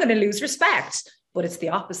 I'm going to lose respect. But it's the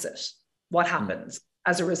opposite. What happens?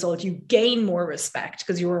 As a result, you gain more respect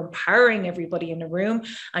because you're empowering everybody in the room,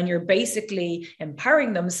 and you're basically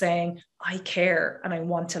empowering them, saying, I care and I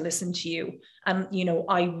want to listen to you. And,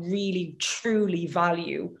 I really, truly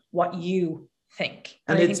value what you think.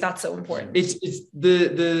 And I think that's so important. It's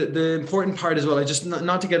the important part as well. I just,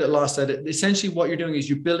 not to get it lost at it. Essentially what you're doing is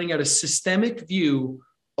you're building out a systemic view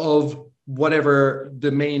of whatever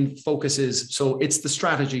the main focus is. So it's the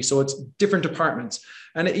strategy. So it's different departments.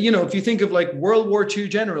 And, if you think of like World War II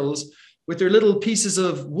generals with their little pieces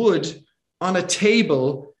of wood on a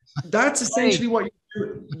table, that's essentially what you're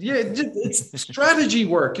doing. Yeah, it's strategy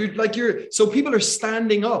work. So people are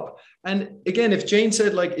standing up. And again, if Jane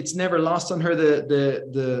said like, it's never lost on her,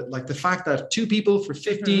 the fact that two people for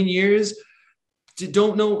 15 years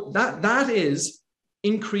don't know that is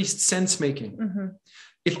increased sense making. Mm-hmm.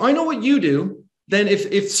 If I know what you do, then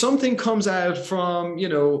if something comes out from,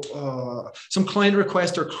 some client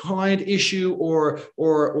request or client issue or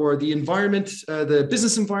the environment, the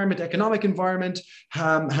business environment, economic environment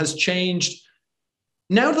has changed.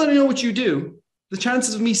 Now that I know what you do, the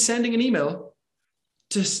chances of me sending an email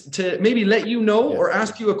to maybe let you know or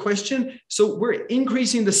ask you a question. So we're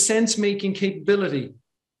increasing the sense-making capability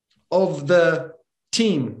of the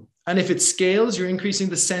team. And if it scales, you're increasing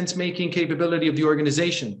the sense-making capability of the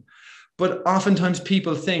organization. But oftentimes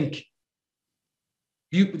people think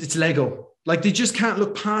it's Lego. Like they just can't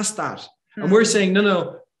look past that. Mm-hmm. And we're saying,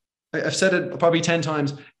 no, I've said it probably 10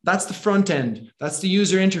 times. That's the front end. That's the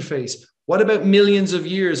user interface. What about millions of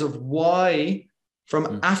years of why,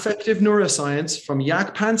 from affective neuroscience, from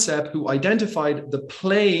Jaak Pansep, who identified the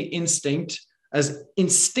play instinct as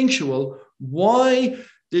instinctual, why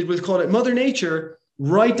did we call it Mother Nature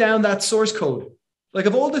write down that source code? Like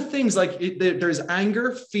of all the things, there's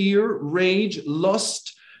anger, fear, rage,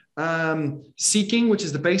 lust, seeking, which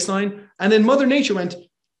is the baseline. And then Mother Nature went,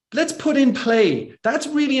 let's put in play. That's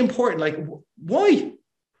really important. Like, why?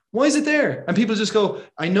 Why is it there? And people just go,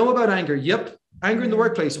 I know about anger. Yep. Anger in the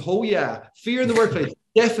workplace. Oh yeah. Fear in the workplace.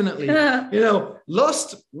 Definitely.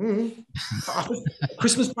 Lust.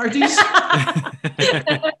 Christmas parties.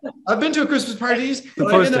 I've been to a Christmas parties.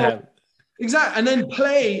 Supposed to have. Exactly. And then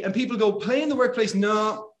play, and people go, play in the workplace.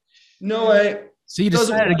 No way. So you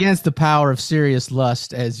decided against the power of serious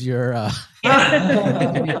lust as your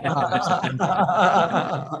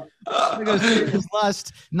serious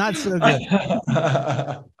lust, not so good.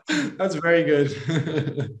 That's very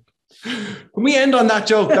good. Can we end on that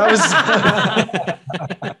joke? That was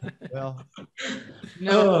well,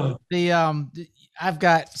 I've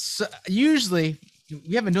got usually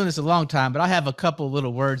we haven't been doing this a long time, but I have a couple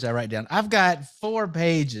little words I write down. I've got 4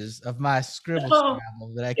 pages of my scribble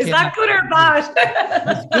scrabble that I Is that good or bad?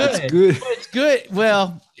 It's good. It's good.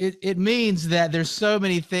 Well, it means that there's so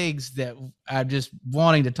many things that I'm just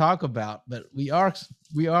wanting to talk about, but we have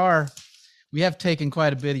taken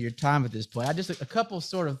quite a bit of your time at this point. I just a couple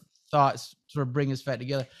sort of thoughts sort of bring us back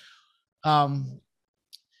together.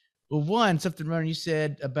 Well, one, something, Ronan, you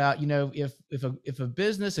said about, if a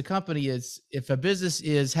business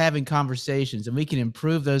is having conversations and we can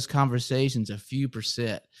improve those conversations a few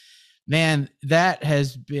percent, man, that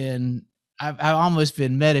has been, I've almost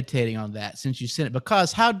been meditating on that since you sent it,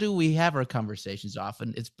 because how do we have our conversations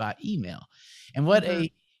often? It's by email. And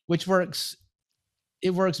which works,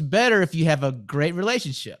 it works better if you have a great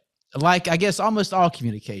relationship, like I guess almost all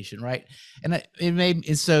communication, right? And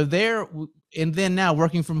and then now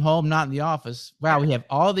working from home, not in the office, wow, we have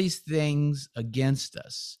all these things against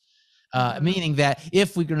us. Meaning that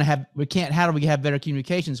if we're going to how do we have better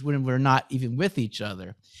communications when we're not even with each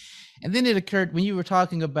other? And then it occurred when you were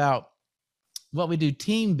talking about what we do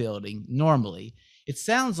team building normally, it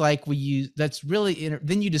sounds like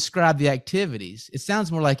then you describe the activities. It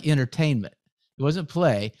sounds more like entertainment. It wasn't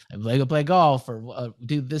play. Go play golf or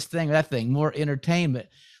do this thing or that thing, more entertainment,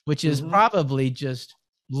 which is probably just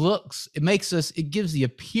it gives the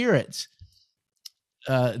appearance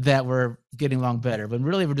that we're getting along better, but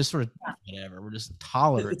really we're just sort of whatever. We're just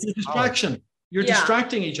tolerant. It's a distraction. You're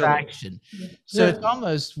distracting each other. So it's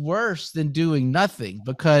almost worse than doing nothing,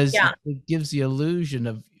 because it gives the illusion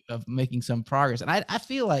of making some progress. And I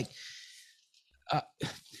feel like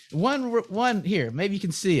one here, maybe you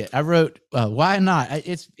can see it. I wrote, why not?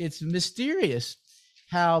 It's mysterious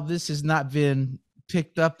how this has not been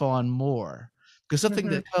picked up on more. because something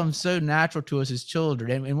that comes so natural to us as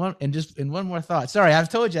children. And one more thought. Sorry, I've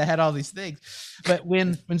told you I had all these things, but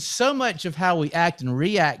when so much of how we act and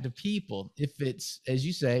react to people, if it's, as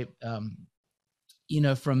you say, from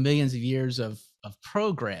millions of years of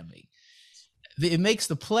programming, it makes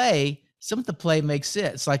the play. Some of the play makes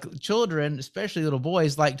sense. Like children, especially little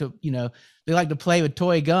boys, like to play with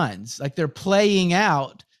toy guns. Like they're playing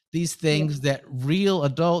out these things that real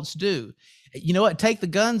adults do. You know what? Take the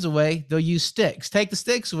guns away, they'll use sticks. Take the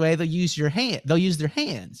sticks away, they'll use their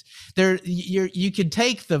hands. You can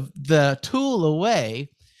take the tool away,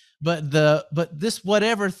 but this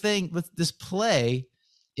whatever thing with this play,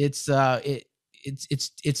 it's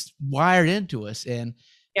wired into us. And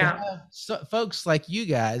folks like you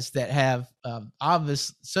guys that have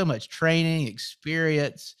obviously so much training,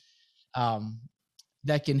 experience,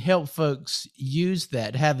 that can help folks use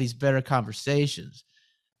that, have these better conversations.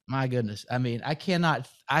 My goodness. I mean, I cannot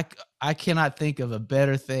think of a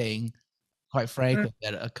better thing, quite frankly,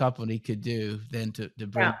 that a company could do than to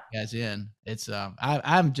bring you guys in. It's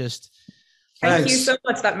I'm just Thank you so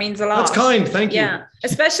much. That means a lot. That's kind. Thank you. Yeah.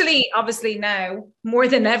 Especially obviously now more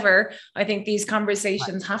than ever, I think these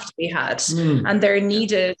conversations have to be had and they're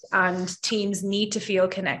needed, and teams need to feel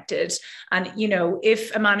connected. And,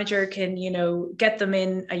 if a manager can, get them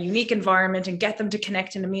in a unique environment and get them to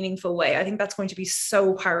connect in a meaningful way, I think that's going to be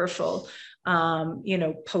so powerful,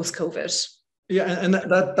 post-COVID. Yeah. And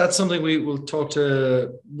that's something we will talk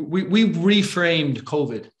to. We reframed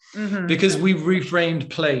COVID. Because we reframed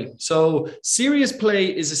play. So serious play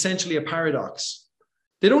is essentially a paradox.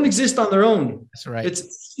 They don't exist on their own. That's right.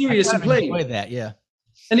 It's serious and play. Enjoy that, yeah.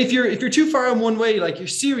 And if you're too far in one way, like you're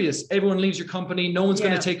serious, everyone leaves your company, no one's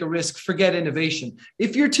going to take a risk, forget innovation.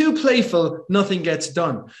 If you're too playful, nothing gets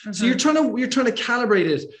done. So you're trying to calibrate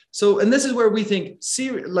it. So, and this is where we think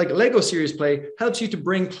like Lego serious play helps you to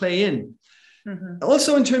bring play in.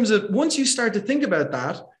 Also, in terms of once you start to think about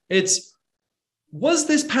that, was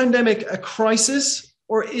this pandemic a crisis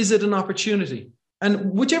or is it an opportunity?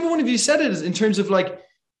 And whichever one of you said it is, in terms of like,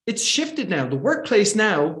 it's shifted now. The workplace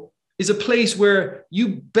now is a place where you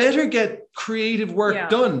better get creative work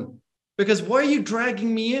done, because why are you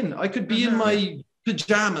dragging me in? I could be in my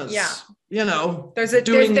pajamas. Yeah. There's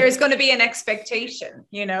going to be an expectation,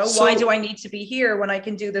 so, why do I need to be here when I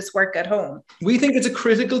can do this work at home? We think it's a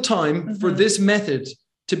critical time for this method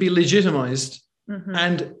to be legitimized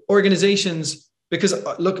and organizations. Because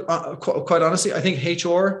look, quite honestly, I think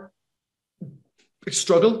HR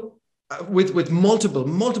struggle with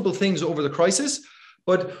multiple things over the crisis.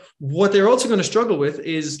 But what they're also going to struggle with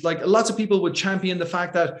is, like, lots of people would champion the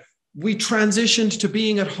fact that we transitioned to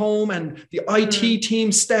being at home and the IT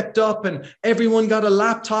team stepped up and everyone got a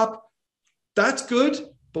laptop. That's good,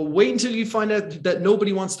 but wait until you find out that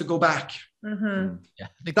nobody wants to go back. Yeah,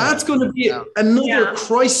 that's going to be another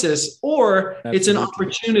crisis, or it's an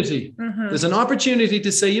opportunity. There's an opportunity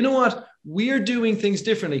to say, you know what, we're doing things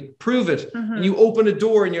differently, prove it. And you open a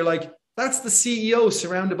door and you're like, that's the CEO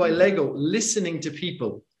surrounded by Lego, listening to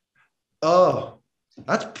people. Oh,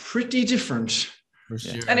 that's pretty different. For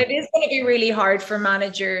sure. And it is going to be really hard for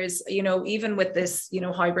managers, even with this,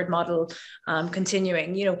 hybrid model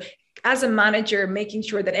continuing, as a manager, making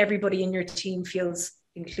sure that everybody in your team feels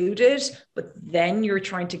included, but then you're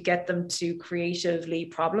trying to get them to creatively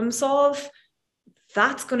problem solve.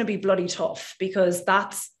 That's going to be bloody tough, because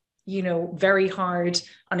that's, very hard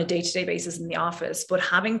on a day-to-day basis in the office, but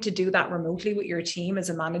having to do that remotely with your team as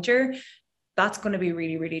a manager, that's going to be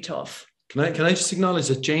really, really tough. Can I just acknowledge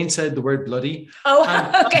that Jane said the word bloody? Oh,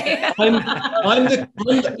 okay.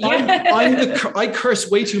 I curse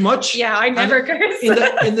way too much. Yeah, I never curse.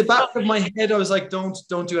 In the back of my head, I was like, don't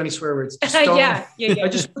do any swear words. Just don't. Yeah. I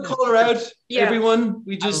just call her out. Yeah. Everyone,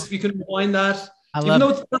 we can rewind that. Even though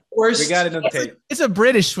it's not worse. We got it on tape. It's a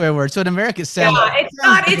British swear word, so in America it sounds. Yeah,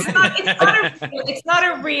 it's not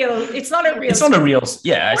a real. It's not a real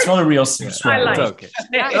swear word. Okay.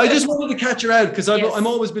 I just wanted to catch her out, because I'm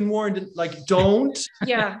always been warned, like, don't.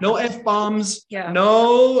 Yeah. No F-bombs. Yeah.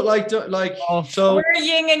 So we're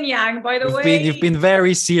yin and yang, by the way. You've been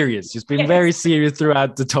very serious. You've been very serious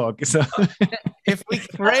throughout the talk. So if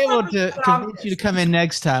we're able to convince you to come in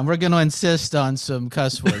next time, we're going to insist on some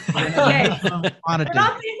cuss words. That's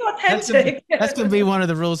going to be one of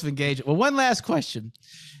the rules of engagement. Well, one last question.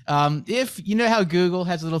 If you know how Google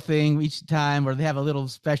has a little thing each time, or they have a little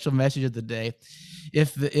special message of the day,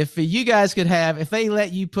 if you guys could have, if they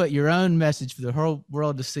let you put your own message for the whole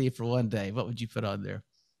world to see for one day, what would you put on there?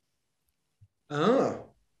 Oh,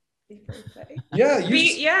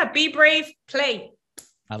 be brave, play.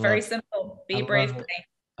 Very simple. Be brave, play.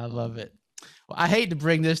 I love it. Well, I hate to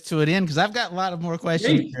bring this to an end because I've got a lot of more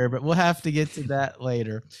questions here, but we'll have to get to that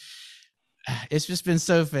later. It's just been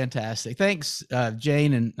so fantastic. Thanks,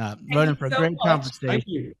 Jane and Ronan, for a great conversation. Thank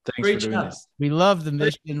you. Thanks for doing this. We love the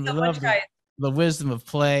mission. We love the wisdom of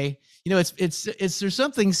play. You know, there's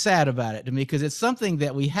something sad about it to me because it's something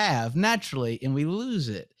that we have naturally and we lose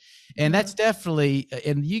it. And that's definitely,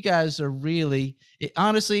 and you guys are really,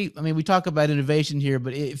 honestly, I mean, we talk about innovation here,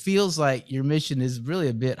 but it feels like your mission is really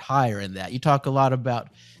a bit higher in that. You talk a lot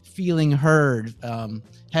about feeling heard,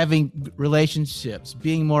 having relationships,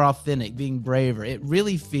 being more authentic, being braver. It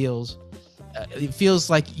really feels,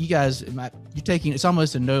 like you guys, you're taking, it's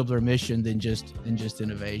almost a nobler mission than just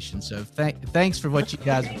innovation. So thanks for what you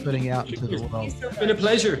guys are putting out into the world. It's been a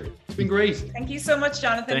pleasure. It's been great. Thank you so much,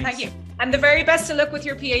 Jonathan. Thank you. And the very best of luck with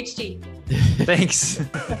your PhD. Thanks.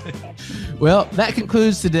 Well, that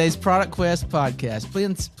concludes today's Product Quest podcast.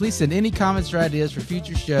 Please send any comments or ideas for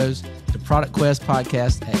future shows to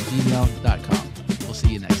productquestpodcast@gmail.com. We'll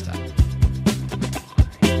see you next time.